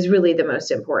is really the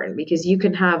most important, because you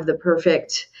can have the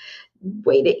perfect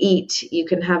way to eat, you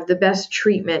can have the best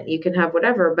treatment, you can have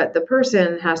whatever, but the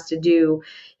person has to do,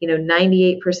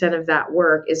 98% of that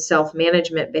work is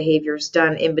self-management behaviors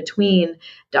done in between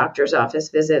doctor's office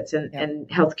visits and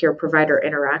healthcare provider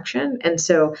interaction. And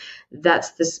so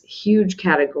that's this huge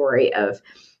category of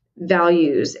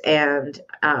values and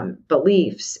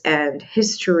beliefs and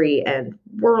history and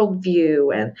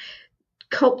worldview and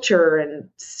culture and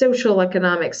social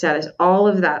economic status. All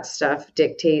of that stuff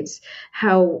dictates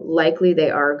how likely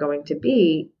they are going to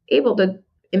be able to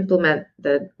implement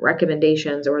the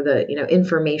recommendations or the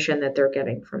information that they're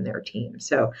getting from their team.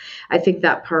 So I think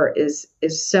that part is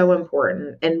so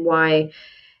important, and why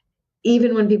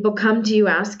even when people come to you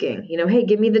asking, hey,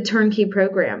 give me the turnkey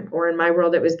program, or in my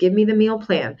world, it was give me the meal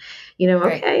plan,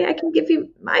 okay, I can give you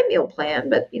my meal plan,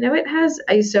 but it has,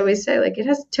 I used to always say, like, it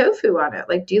has tofu on it.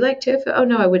 Like, do you like tofu? Oh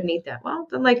no, I wouldn't eat that. Well,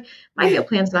 then like my meal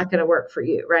plan's not going to work for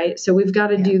you. Right. So we've got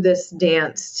to do this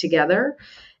dance together.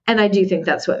 And I do think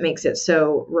that's what makes it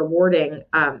so rewarding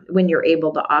when you're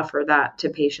able to offer that to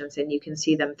patients and you can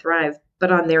see them thrive,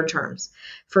 but on their terms,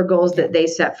 for goals that they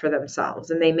set for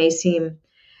themselves. And they may seem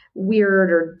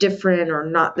weird or different or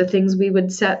not the things we would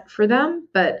set for them,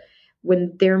 but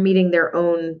when they're meeting their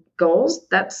own goals,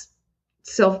 that's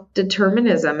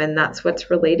self-determinism, and that's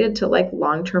what's related to like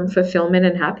long-term fulfillment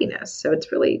and happiness. So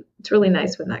it's really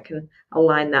nice when that can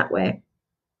align that way.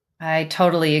 I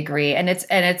totally agree. And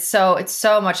it's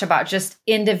so much about just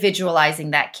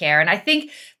individualizing that care. And I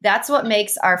think that's what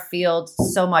makes our field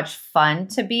so much fun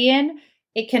to be in.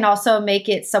 It can also make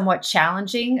it somewhat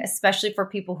challenging, especially for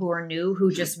people who are new,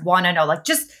 who just want to know, like,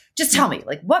 just tell me,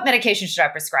 like, what medication should I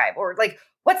prescribe? Or like,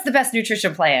 what's the best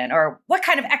nutrition plan? Or what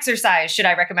kind of exercise should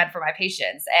I recommend for my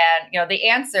patients? And, the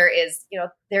answer is,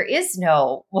 there is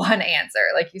no one answer,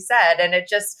 like you said. And it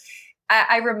just,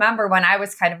 I remember when I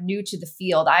was kind of new to the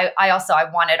field, I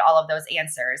wanted all of those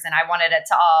answers, and I wanted it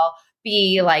to all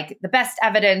be like the best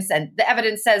evidence, and the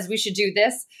evidence says we should do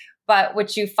this. But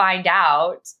what you find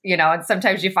out, and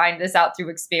sometimes you find this out through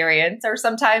experience, or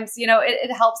sometimes,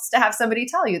 it helps to have somebody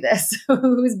tell you this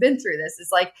who's been through this.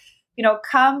 It's like,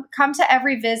 come to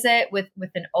every visit with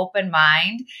an open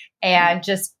mind, and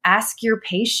just ask your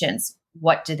patients,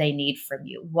 what do they need from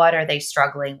you? What are they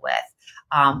struggling with?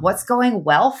 What's going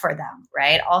well for them,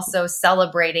 right? Also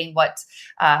celebrating what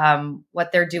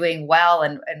they're doing well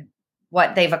and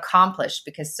what they've accomplished,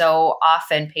 because so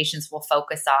often patients will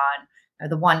focus on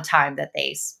the one time that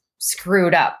they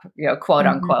screwed up, quote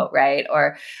unquote, right?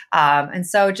 Or, and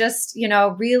so just,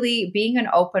 really being an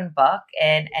open book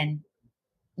and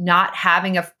not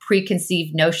having a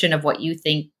preconceived notion of what you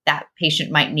think that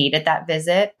patient might need at that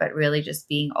visit, but really just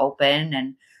being open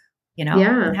and,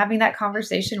 and having that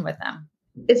conversation with them.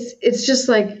 It's just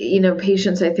like,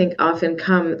 patients, I think, often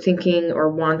come thinking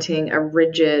or wanting a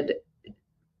rigid,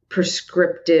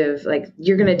 prescriptive, like,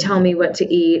 you're going to tell me what to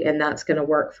eat and that's going to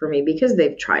work for me, because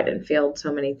they've tried and failed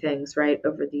so many things, right,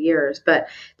 over the years. But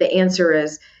the answer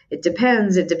is, it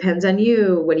depends on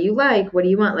you. What do you like? What do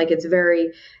you want? Like,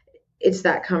 it's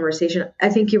that conversation. I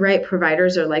think you're right.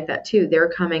 Providers are like that too. They're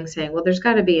coming saying, well, there's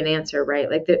got to be an answer, right?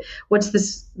 Like, what's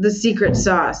the secret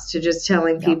sauce to just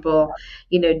telling people,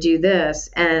 do this?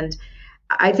 And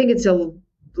I think it's a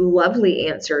lovely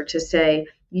answer to say,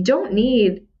 you don't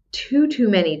need too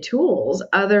many tools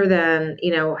other than,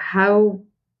 how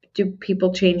do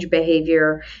people change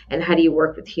behavior and how do you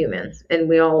work with humans? And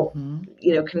we all,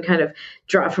 can kind of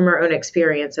draw from our own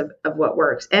experience of what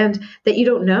works, and that you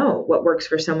don't know what works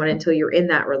for someone until you're in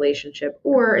that relationship,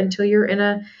 or until you're in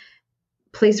a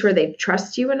place where they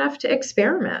trust you enough to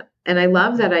experiment. And I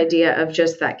love that idea of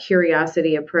just that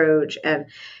curiosity approach and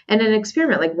an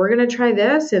experiment. Like, we're going to try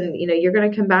this, and, you're going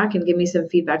to come back and give me some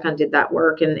feedback on, did that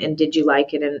work? And did you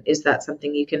like it? And is that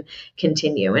something you can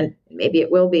continue? And maybe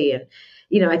it will be. And,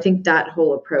 I think that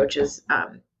whole approach is,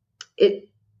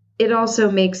 it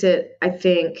also makes it,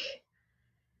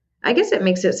 I guess it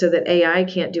makes it so that AI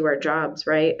can't do our jobs,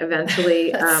 right?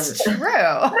 Eventually. That's true.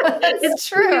 It's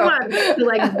true. To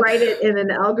like write it in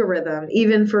an algorithm,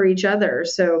 even for each other.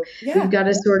 So we've got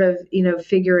to sort of,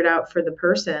 figure it out for the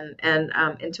person. And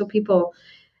until people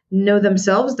know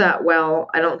themselves that well,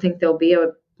 I don't think there'll be a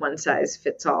one size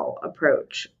fits all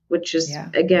approach, which is,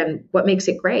 again, what makes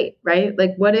it great, right?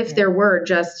 Like, what if there were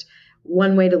just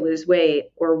one way to lose weight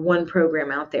or one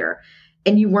program out there,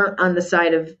 and you weren't on the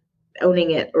side of owning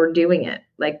it or doing it?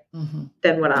 Like,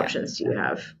 then what options do you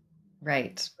have?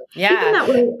 Right. Yeah. Even that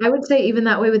way, I would say even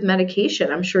that way with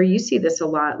medication. I'm sure you see this a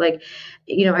lot. Like,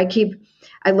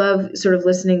 I love sort of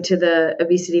listening to the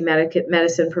obesity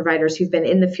medicine providers who've been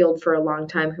in the field for a long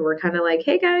time, who are kind of like,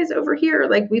 hey guys, over here,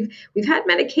 like we've had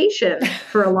medication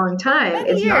for a long time. Many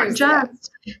It's years, not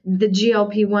just the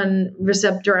GLP-1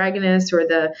 receptor agonists or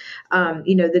the,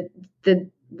 the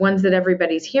ones that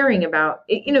everybody's hearing about,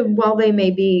 while they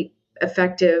may be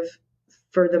effective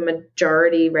for the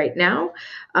majority right now,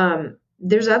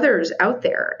 there's others out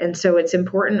there. And so it's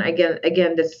important,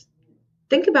 again, to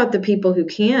think about the people who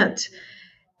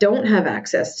don't have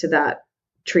access to that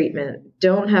treatment,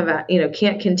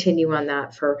 can't continue on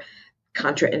that for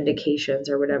contraindications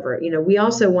or whatever. We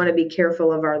also want to be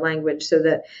careful of our language so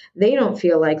that they don't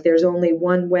feel like there's only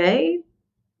one way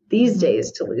these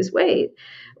days to lose weight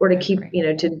or to keep,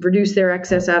 to reduce their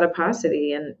excess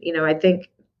adiposity. And, I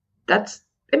think that's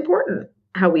important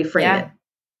how we frame it.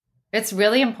 It's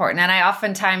really important. And I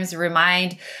oftentimes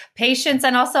remind patients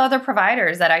and also other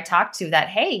providers that I talk to that,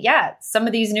 hey, some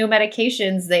of these new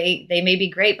medications, they may be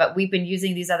great, but we've been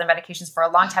using these other medications for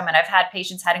a long time. And I've had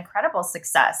patients had incredible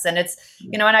success. And it's,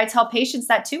 and I tell patients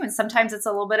that too. And sometimes it's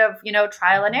a little bit of,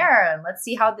 trial and error. And let's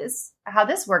see how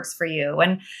this works for you.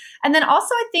 And then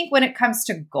also I think when it comes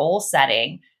to goal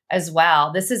setting as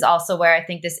well, this is also where I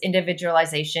think this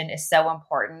individualization is so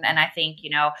important. And I think,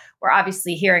 we're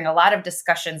obviously hearing a lot of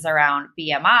discussions around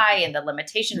BMI and the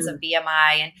limitations of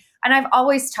BMI. And I've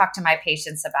always talked to my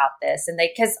patients about this, and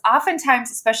because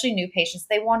oftentimes, especially new patients,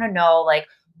 they want to know like,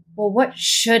 well, what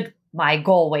should my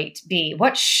goal weight be?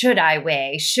 What should I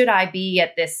weigh? Should I be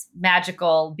at this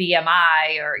magical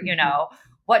BMI or,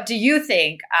 what do you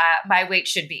think my weight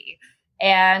should be?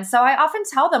 And so I often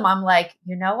tell them, I'm like,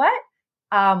 you know what?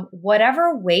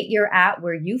 Whatever weight you're at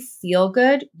where you feel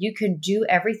good, you can do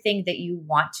everything that you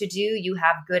want to do. You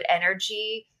have good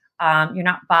energy. You're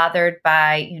not bothered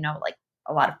by, like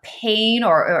a lot of pain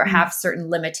or have certain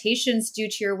limitations due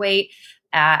to your weight.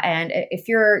 And if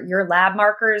your lab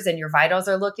markers and your vitals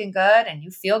are looking good and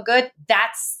you feel good,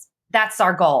 that's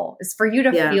our goal, is for you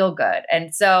to feel good.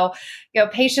 And so,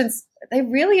 patients, they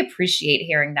really appreciate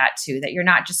hearing that too, that you're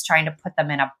not just trying to put them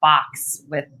in a box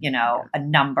with, a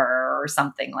number or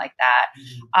something like that.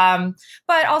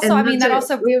 But also,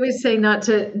 we always say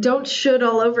don't should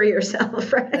all over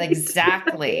yourself, right?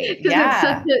 Exactly.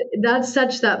 That's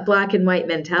such that black and white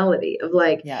mentality of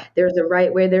like, there's a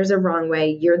right way, there's a wrong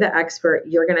way. You're the expert.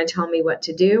 You're going to tell me what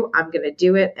to do. I'm going to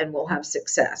do it and we'll have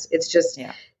success. It's just,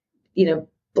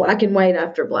 black and white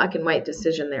after black and white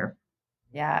decision there.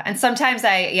 Yeah. And sometimes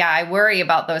I worry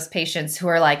about those patients who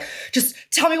are like, just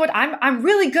tell me what I'm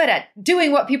really good at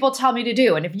doing what people tell me to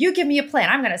do. And if you give me a plan,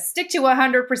 I'm going to stick to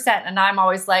 100%. And I'm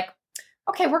always like,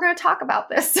 okay, we're going to talk about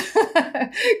this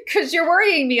because you're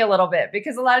worrying me a little bit,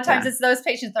 because a lot of times it's those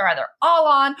patients that are either all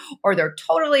on or they're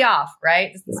totally off,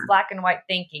 right? It's this black and white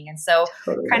thinking. And so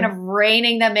kind of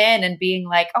reining them in and being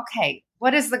like, okay,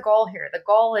 what is the goal here? The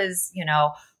goal is,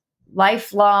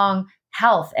 lifelong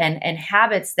health and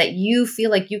habits that you feel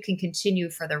like you can continue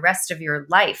for the rest of your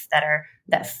life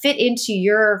that fit into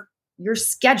your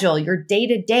schedule, your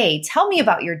day-to-day. Tell me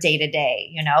about your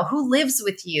day-to-day, who lives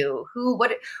with you,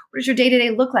 what does your day-to-day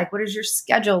look like? What does your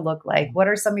schedule look like? What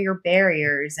are some of your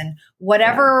barriers? And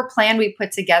whatever plan we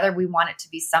put together, we want it to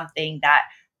be something that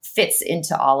fits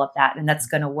into all of that. And that's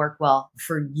going to work well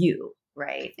for you.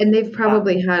 Right. And they've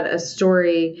probably had a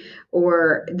story,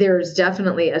 or there's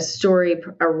definitely a story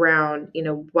around,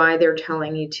 why they're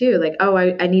telling you too, like, oh,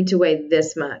 I need to weigh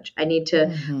this much. I need to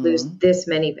lose this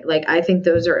many. Like, I think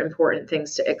those are important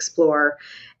things to explore.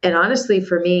 And honestly,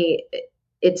 for me,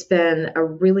 it's been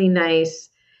really nice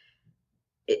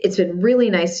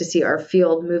to see our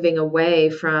field moving away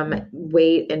from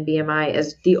weight and BMI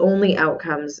as the only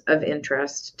outcomes of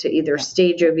interest to either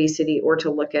stage obesity or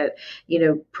to look at,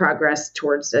 progress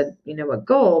towards a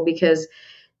goal, because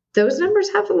those numbers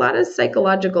have a lot of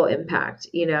psychological impact,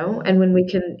 and when we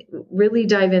can really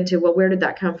dive into, well, where did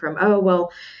that come from? Oh,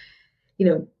 well,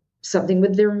 something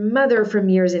with their mother from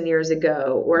years and years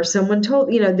ago, or someone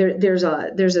told, there's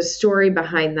a story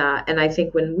behind that. And I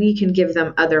think when we can give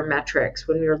them other metrics,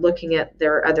 when we're looking at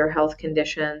their other health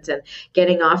conditions and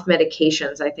getting off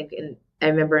medications, I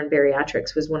remember in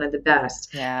bariatrics was one of the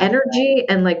best. Energy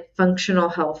and like functional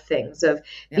health things of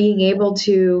being able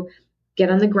to get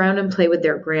on the ground and play with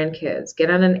their grandkids, get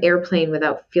on an airplane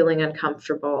without feeling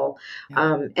uncomfortable.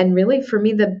 And really for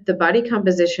me, the body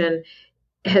composition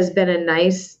has been a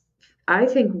nice, I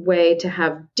think, way to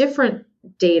have different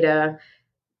data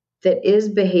that is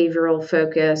behavioral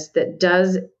focused, that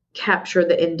does capture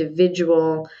the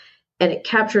individual, and it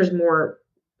captures more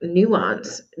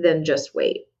nuance than just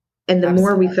weight. And the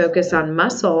more we focus on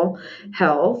muscle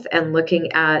health and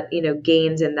looking at,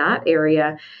 gains in that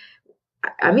area,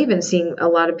 I'm even seeing a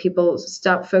lot of people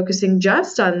stop focusing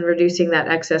just on reducing that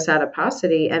excess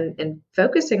adiposity and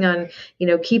focusing on,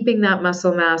 keeping that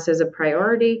muscle mass as a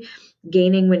priority,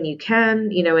 gaining when you can,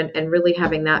 and really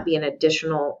having that be an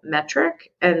additional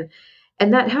metric. And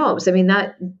that helps. I mean,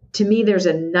 that to me, there's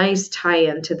a nice tie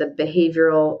into the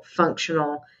behavioral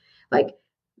functional, like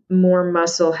more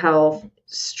muscle health,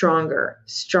 stronger.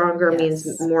 Stronger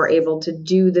means more able to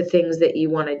do the things that you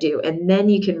want to do. And then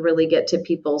you can really get to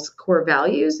people's core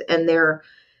values, and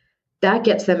that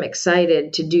gets them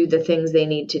excited to do the things they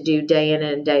need to do day in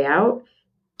and day out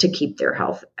to keep their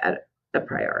health at a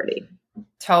priority.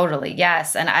 Totally.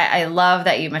 Yes. And I love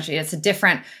that you mentioned it's a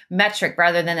different metric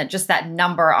rather than just that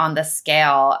number on the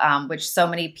scale, which so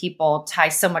many people tie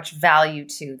so much value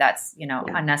to. That's,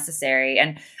 unnecessary.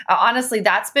 And honestly,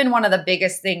 that's been one of the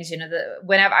biggest things,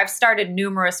 whenever I've started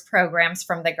numerous programs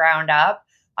from the ground up,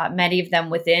 many of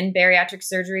them within bariatric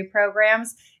surgery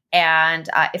programs. And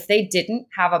if they didn't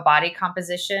have a body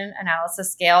composition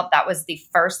analysis scale, that was the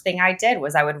first thing I did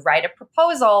was I would write a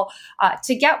proposal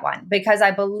to get one, because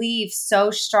I believe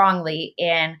so strongly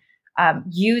in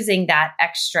using that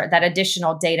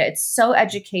additional data. It's so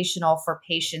educational for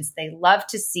patients. They love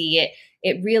to see it.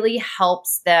 It really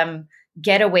helps them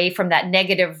get away from that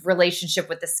negative relationship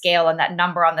with the scale and that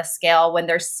number on the scale when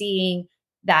they're seeing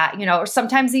that, or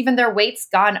sometimes even their weight's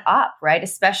gone up, right?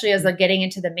 Especially as they're getting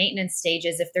into the maintenance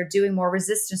stages. If they're doing more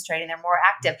resistance training, they're more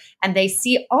active and they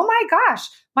see, oh my gosh,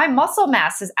 my muscle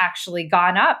mass has actually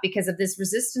gone up because of this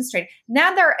resistance training.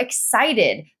 Now they're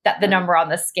excited that the number on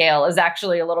the scale is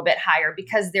actually a little bit higher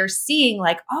because they're seeing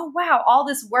like, oh, wow, all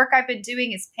this work I've been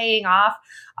doing is paying off.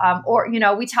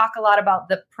 We talk a lot about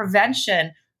the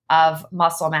prevention of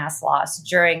muscle mass loss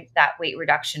during that weight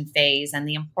reduction phase and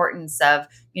the importance of,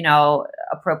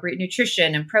 appropriate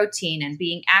nutrition and protein and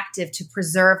being active to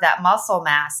preserve that muscle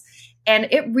mass. And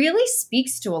it really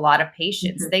speaks to a lot of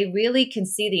patients. They really can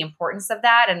see the importance of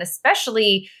that. And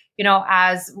especially,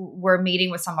 as we're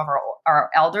meeting with some of our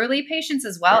elderly patients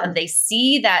as well, and they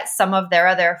see that some of their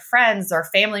other friends or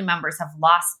family members have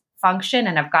lost function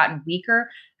and have gotten weaker,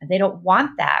 and they don't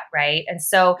want that, right? And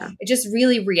so it just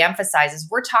really reemphasizes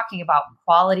we're talking about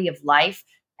quality of life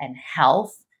and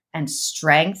health and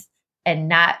strength and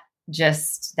not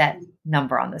just that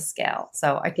number on the scale.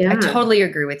 So I totally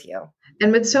agree with you.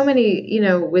 And with so many,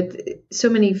 with so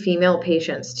many female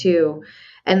patients too,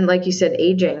 and like you said,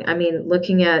 aging, I mean,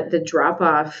 looking at the drop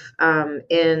off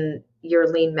in your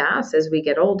lean mass as we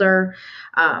get older.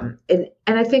 And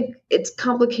I think it's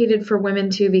complicated for women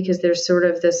too, because there's sort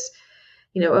of this,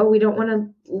 we don't want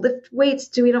to lift weights.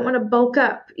 We don't want to bulk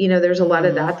up. There's a lot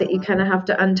of that you kind of have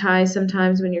to untie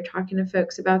sometimes when you're talking to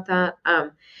folks about that.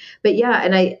 But yeah,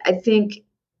 and I think,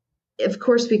 of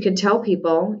course, we could tell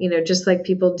people, just like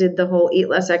people did the whole eat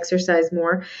less, exercise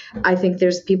more. I think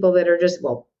there's people that are just,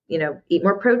 eat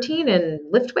more protein and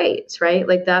lift weights, right?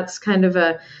 Like that's kind of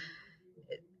a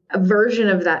version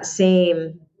of that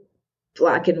same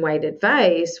black and white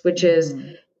advice, which is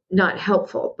not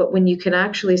helpful. But when you can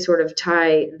actually sort of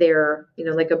tie their,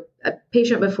 like a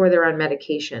patient before they're on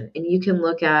medication, and you can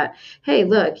look at, hey,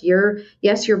 look, your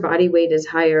body weight is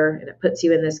higher and it puts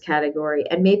you in this category.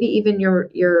 And maybe even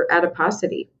your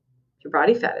adiposity, your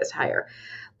body fat is higher,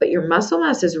 but your muscle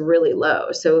mass is really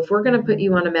low. So if we're going to put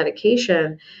you on a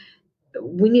medication,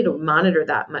 we need to monitor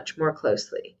that much more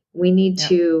closely. We need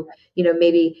to,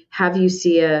 maybe have you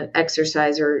see a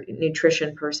exercise or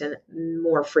nutrition person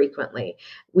more frequently.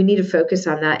 We need to focus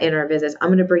on that in our visits. I'm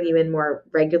going to bring you in more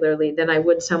regularly than I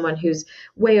would someone who's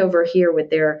way over here with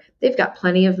they've got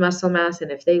plenty of muscle mass.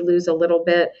 And if they lose a little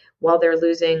bit while they're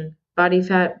losing body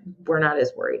fat, we're not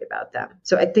as worried about them.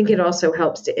 So I think it also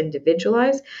helps to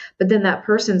individualize, but then that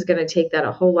person's going to take that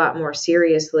a whole lot more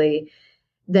seriously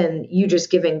than you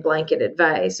just giving blanket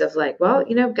advice of like, well,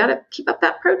 got to keep up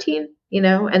that protein,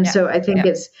 And so I think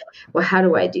it's, well, how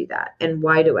do I do that? And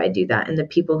why do I do that? And the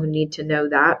people who need to know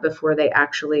that before they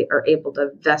actually are able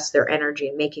to invest their energy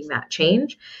in making that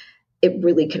change, it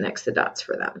really connects the dots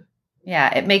for them.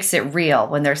 Yeah, it makes it real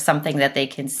when there's something that they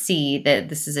can see that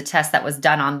this is a test that was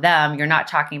done on them. You're not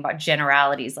talking about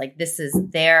generalities, like this is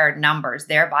their numbers,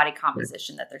 their body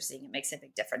composition that they're seeing. It makes a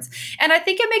big difference. And I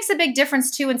think it makes a big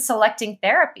difference too in selecting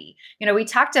therapy. We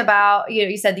talked about,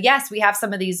 you said, yes, we have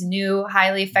some of these new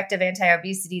highly effective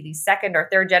anti-obesity, these second or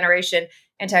third generation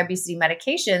anti-obesity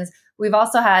medications. We've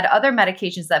also had other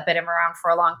medications that have been around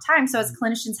for a long time. So as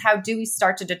clinicians, how do we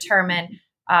start to determine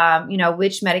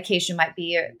which medication might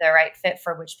be the right fit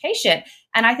for which patient?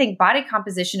 And I think body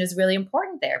composition is really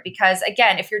important there because,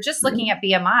 again, if you're just looking at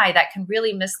BMI, that can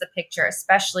really miss the picture,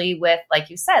 especially with, like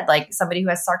you said, like somebody who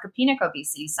has sarcopenic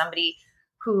obesity, somebody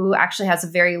who actually has a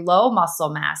very low muscle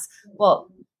mass. Well,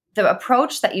 the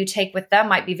approach that you take with them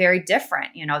might be very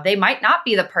different. They might not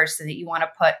be the person that you want to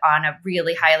put on a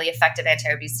really highly effective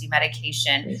anti-obesity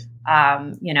medication,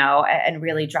 and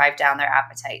really drive down their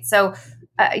appetite. So,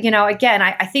 again,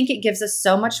 I think it gives us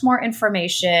so much more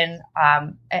information.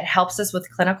 It helps us with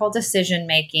clinical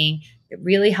decision-making. It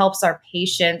really helps our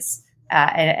patients.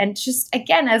 And just,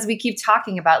 again, as we keep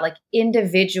talking about, like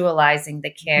individualizing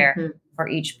the care for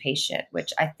each patient,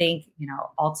 which I think,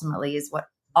 ultimately is what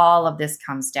all of this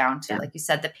comes down to. Like you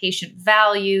said, the patient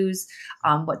values,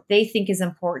 what they think is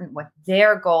important, what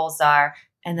their goals are,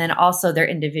 and then also their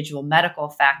individual medical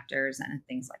factors and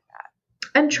things like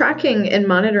that. And tracking and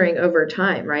monitoring over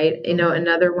time, right?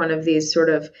 Another one of these sort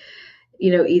of,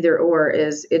 either or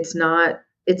is it's not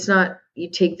you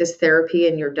take this therapy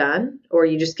and you're done, or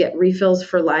you just get refills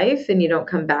for life and you don't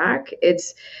come back.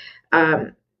 It's,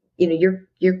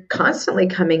 you're constantly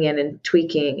coming in and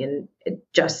tweaking and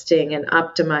adjusting and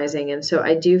optimizing. And so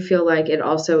I do feel like it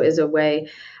also is a way.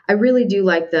 I really do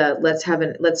like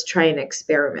let's try an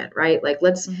experiment, right? Like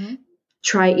let's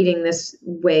try eating this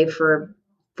way for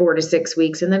 4 to 6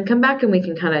 weeks and then come back and we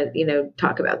can kind of,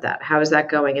 talk about that. How is that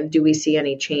going? And do we see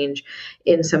any change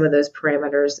in some of those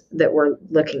parameters that we're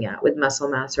looking at with muscle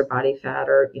mass or body fat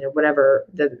or, whatever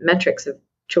the metrics of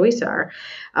choice are?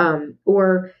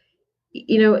 Or,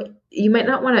 you might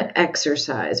not want to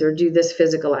exercise or do this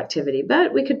physical activity,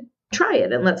 but we could try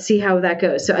it and let's see how that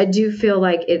goes. So I do feel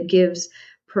like it gives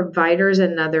providers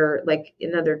another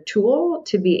tool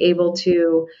to be able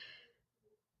to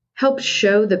help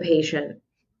show the patient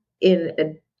in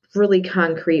a really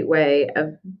concrete way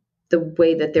of the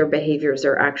way that their behaviors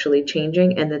are actually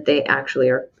changing and that they actually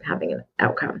are having an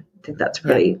outcome. I think that's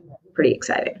pretty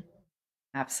exciting.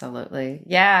 Absolutely.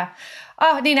 Yeah.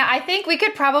 Oh, Nina, I think we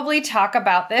could probably talk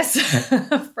about this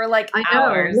for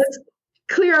hours. Let's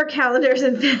clear our calendars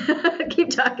and keep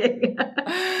talking.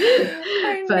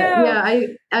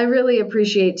 I really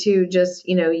appreciate too, just,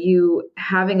 you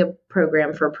having a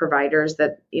program for providers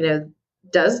that,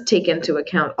 does take into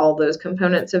account all those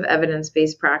components of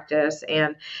evidence-based practice.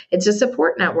 And it's a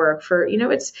support network for,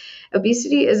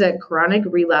 obesity is a chronic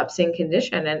relapsing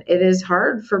condition, and it is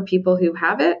hard for people who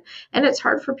have it. And it's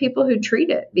hard for people who treat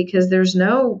it because there's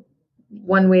no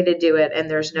one way to do it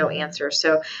and there's no answer.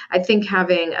 So I think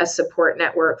having a support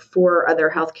network for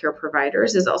other healthcare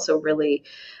providers is also really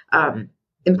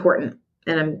important.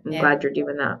 And I'm glad you're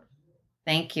doing that.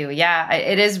 Thank you. Yeah,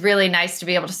 it is really nice to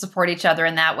be able to support each other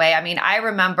in that way. I mean, I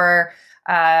remember,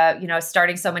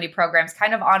 starting so many programs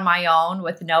kind of on my own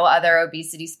with no other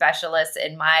obesity specialists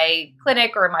in my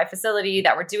clinic or in my facility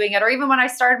that were doing it, or even when I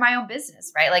started my own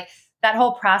business, right? Like that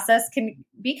whole process can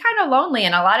be kind of lonely.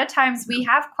 And a lot of times we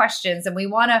have questions and we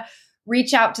want to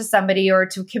reach out to somebody or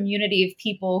to a community of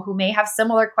people who may have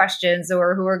similar questions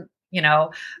or who are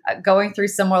going through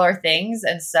similar things.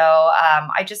 And so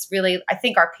I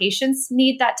think our patients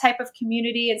need that type of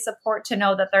community and support to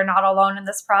know that they're not alone in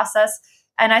this process.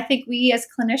 And I think we as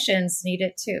clinicians need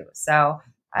it too. So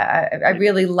I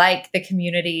really like the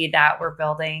community that we're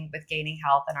building with Gaining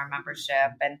Health and our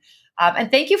membership. And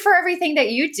thank you for everything that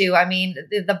you do. I mean,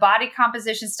 the body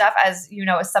composition stuff, as you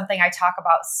know, is something I talk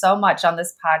about so much on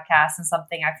this podcast and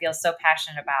something I feel so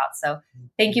passionate about. So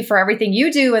thank you for everything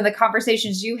you do and the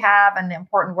conversations you have and the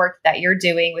important work that you're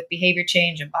doing with behavior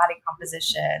change and body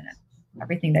composition and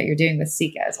everything that you're doing with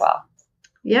Sika as well.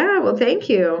 Yeah, well, thank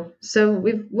you. So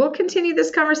we'll continue this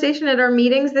conversation at our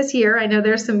meetings this year. I know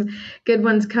there's some good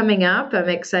ones coming up. I'm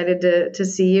excited to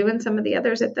see you and some of the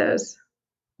others at those.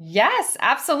 Yes,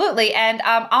 absolutely. And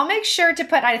I'll make sure to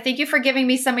thank you for giving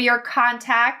me some of your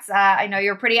contacts. I know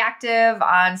you're pretty active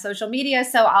on social media,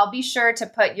 so I'll be sure to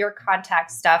put your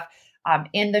contact stuff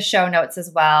in the show notes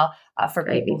as well for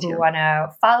people who want to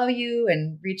follow you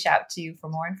and reach out to you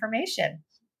for more information.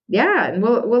 Yeah, and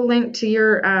we'll link to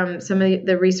your some of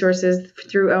the resources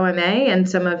through OMA and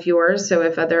some of yours. So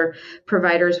if other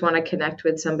providers want to connect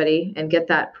with somebody and get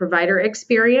that provider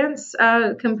experience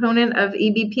component of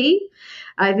EBP,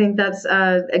 I think that's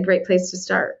a great place to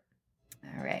start.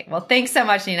 All right. Well, thanks so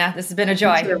much, Nina. This has been a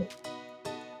joy.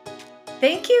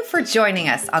 Thank you for joining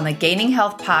us on the Gaining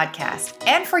Health podcast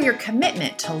and for your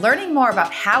commitment to learning more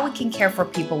about how we can care for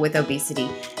people with obesity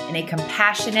in a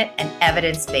compassionate and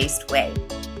evidence-based way.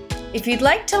 If you'd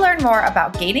like to learn more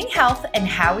about Gaining Health and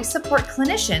how we support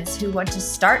clinicians who want to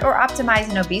start or optimize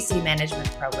an obesity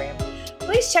management program,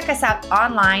 please check us out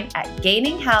online at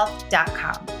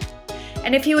gaininghealth.com.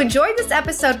 And if you enjoyed this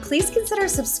episode, please consider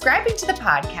subscribing to the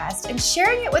podcast and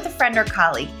sharing it with a friend or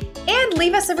colleague, and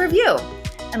leave us a review.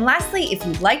 And lastly, if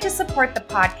you'd like to support the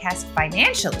podcast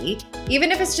financially,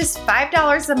 even if it's just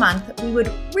 $5 a month, we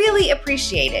would really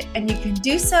appreciate it. And you can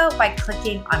do so by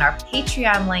clicking on our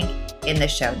Patreon link in the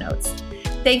show notes.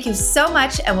 Thank you so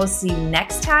much, and we'll see you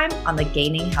next time on the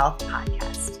Gaining Health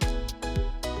Podcast.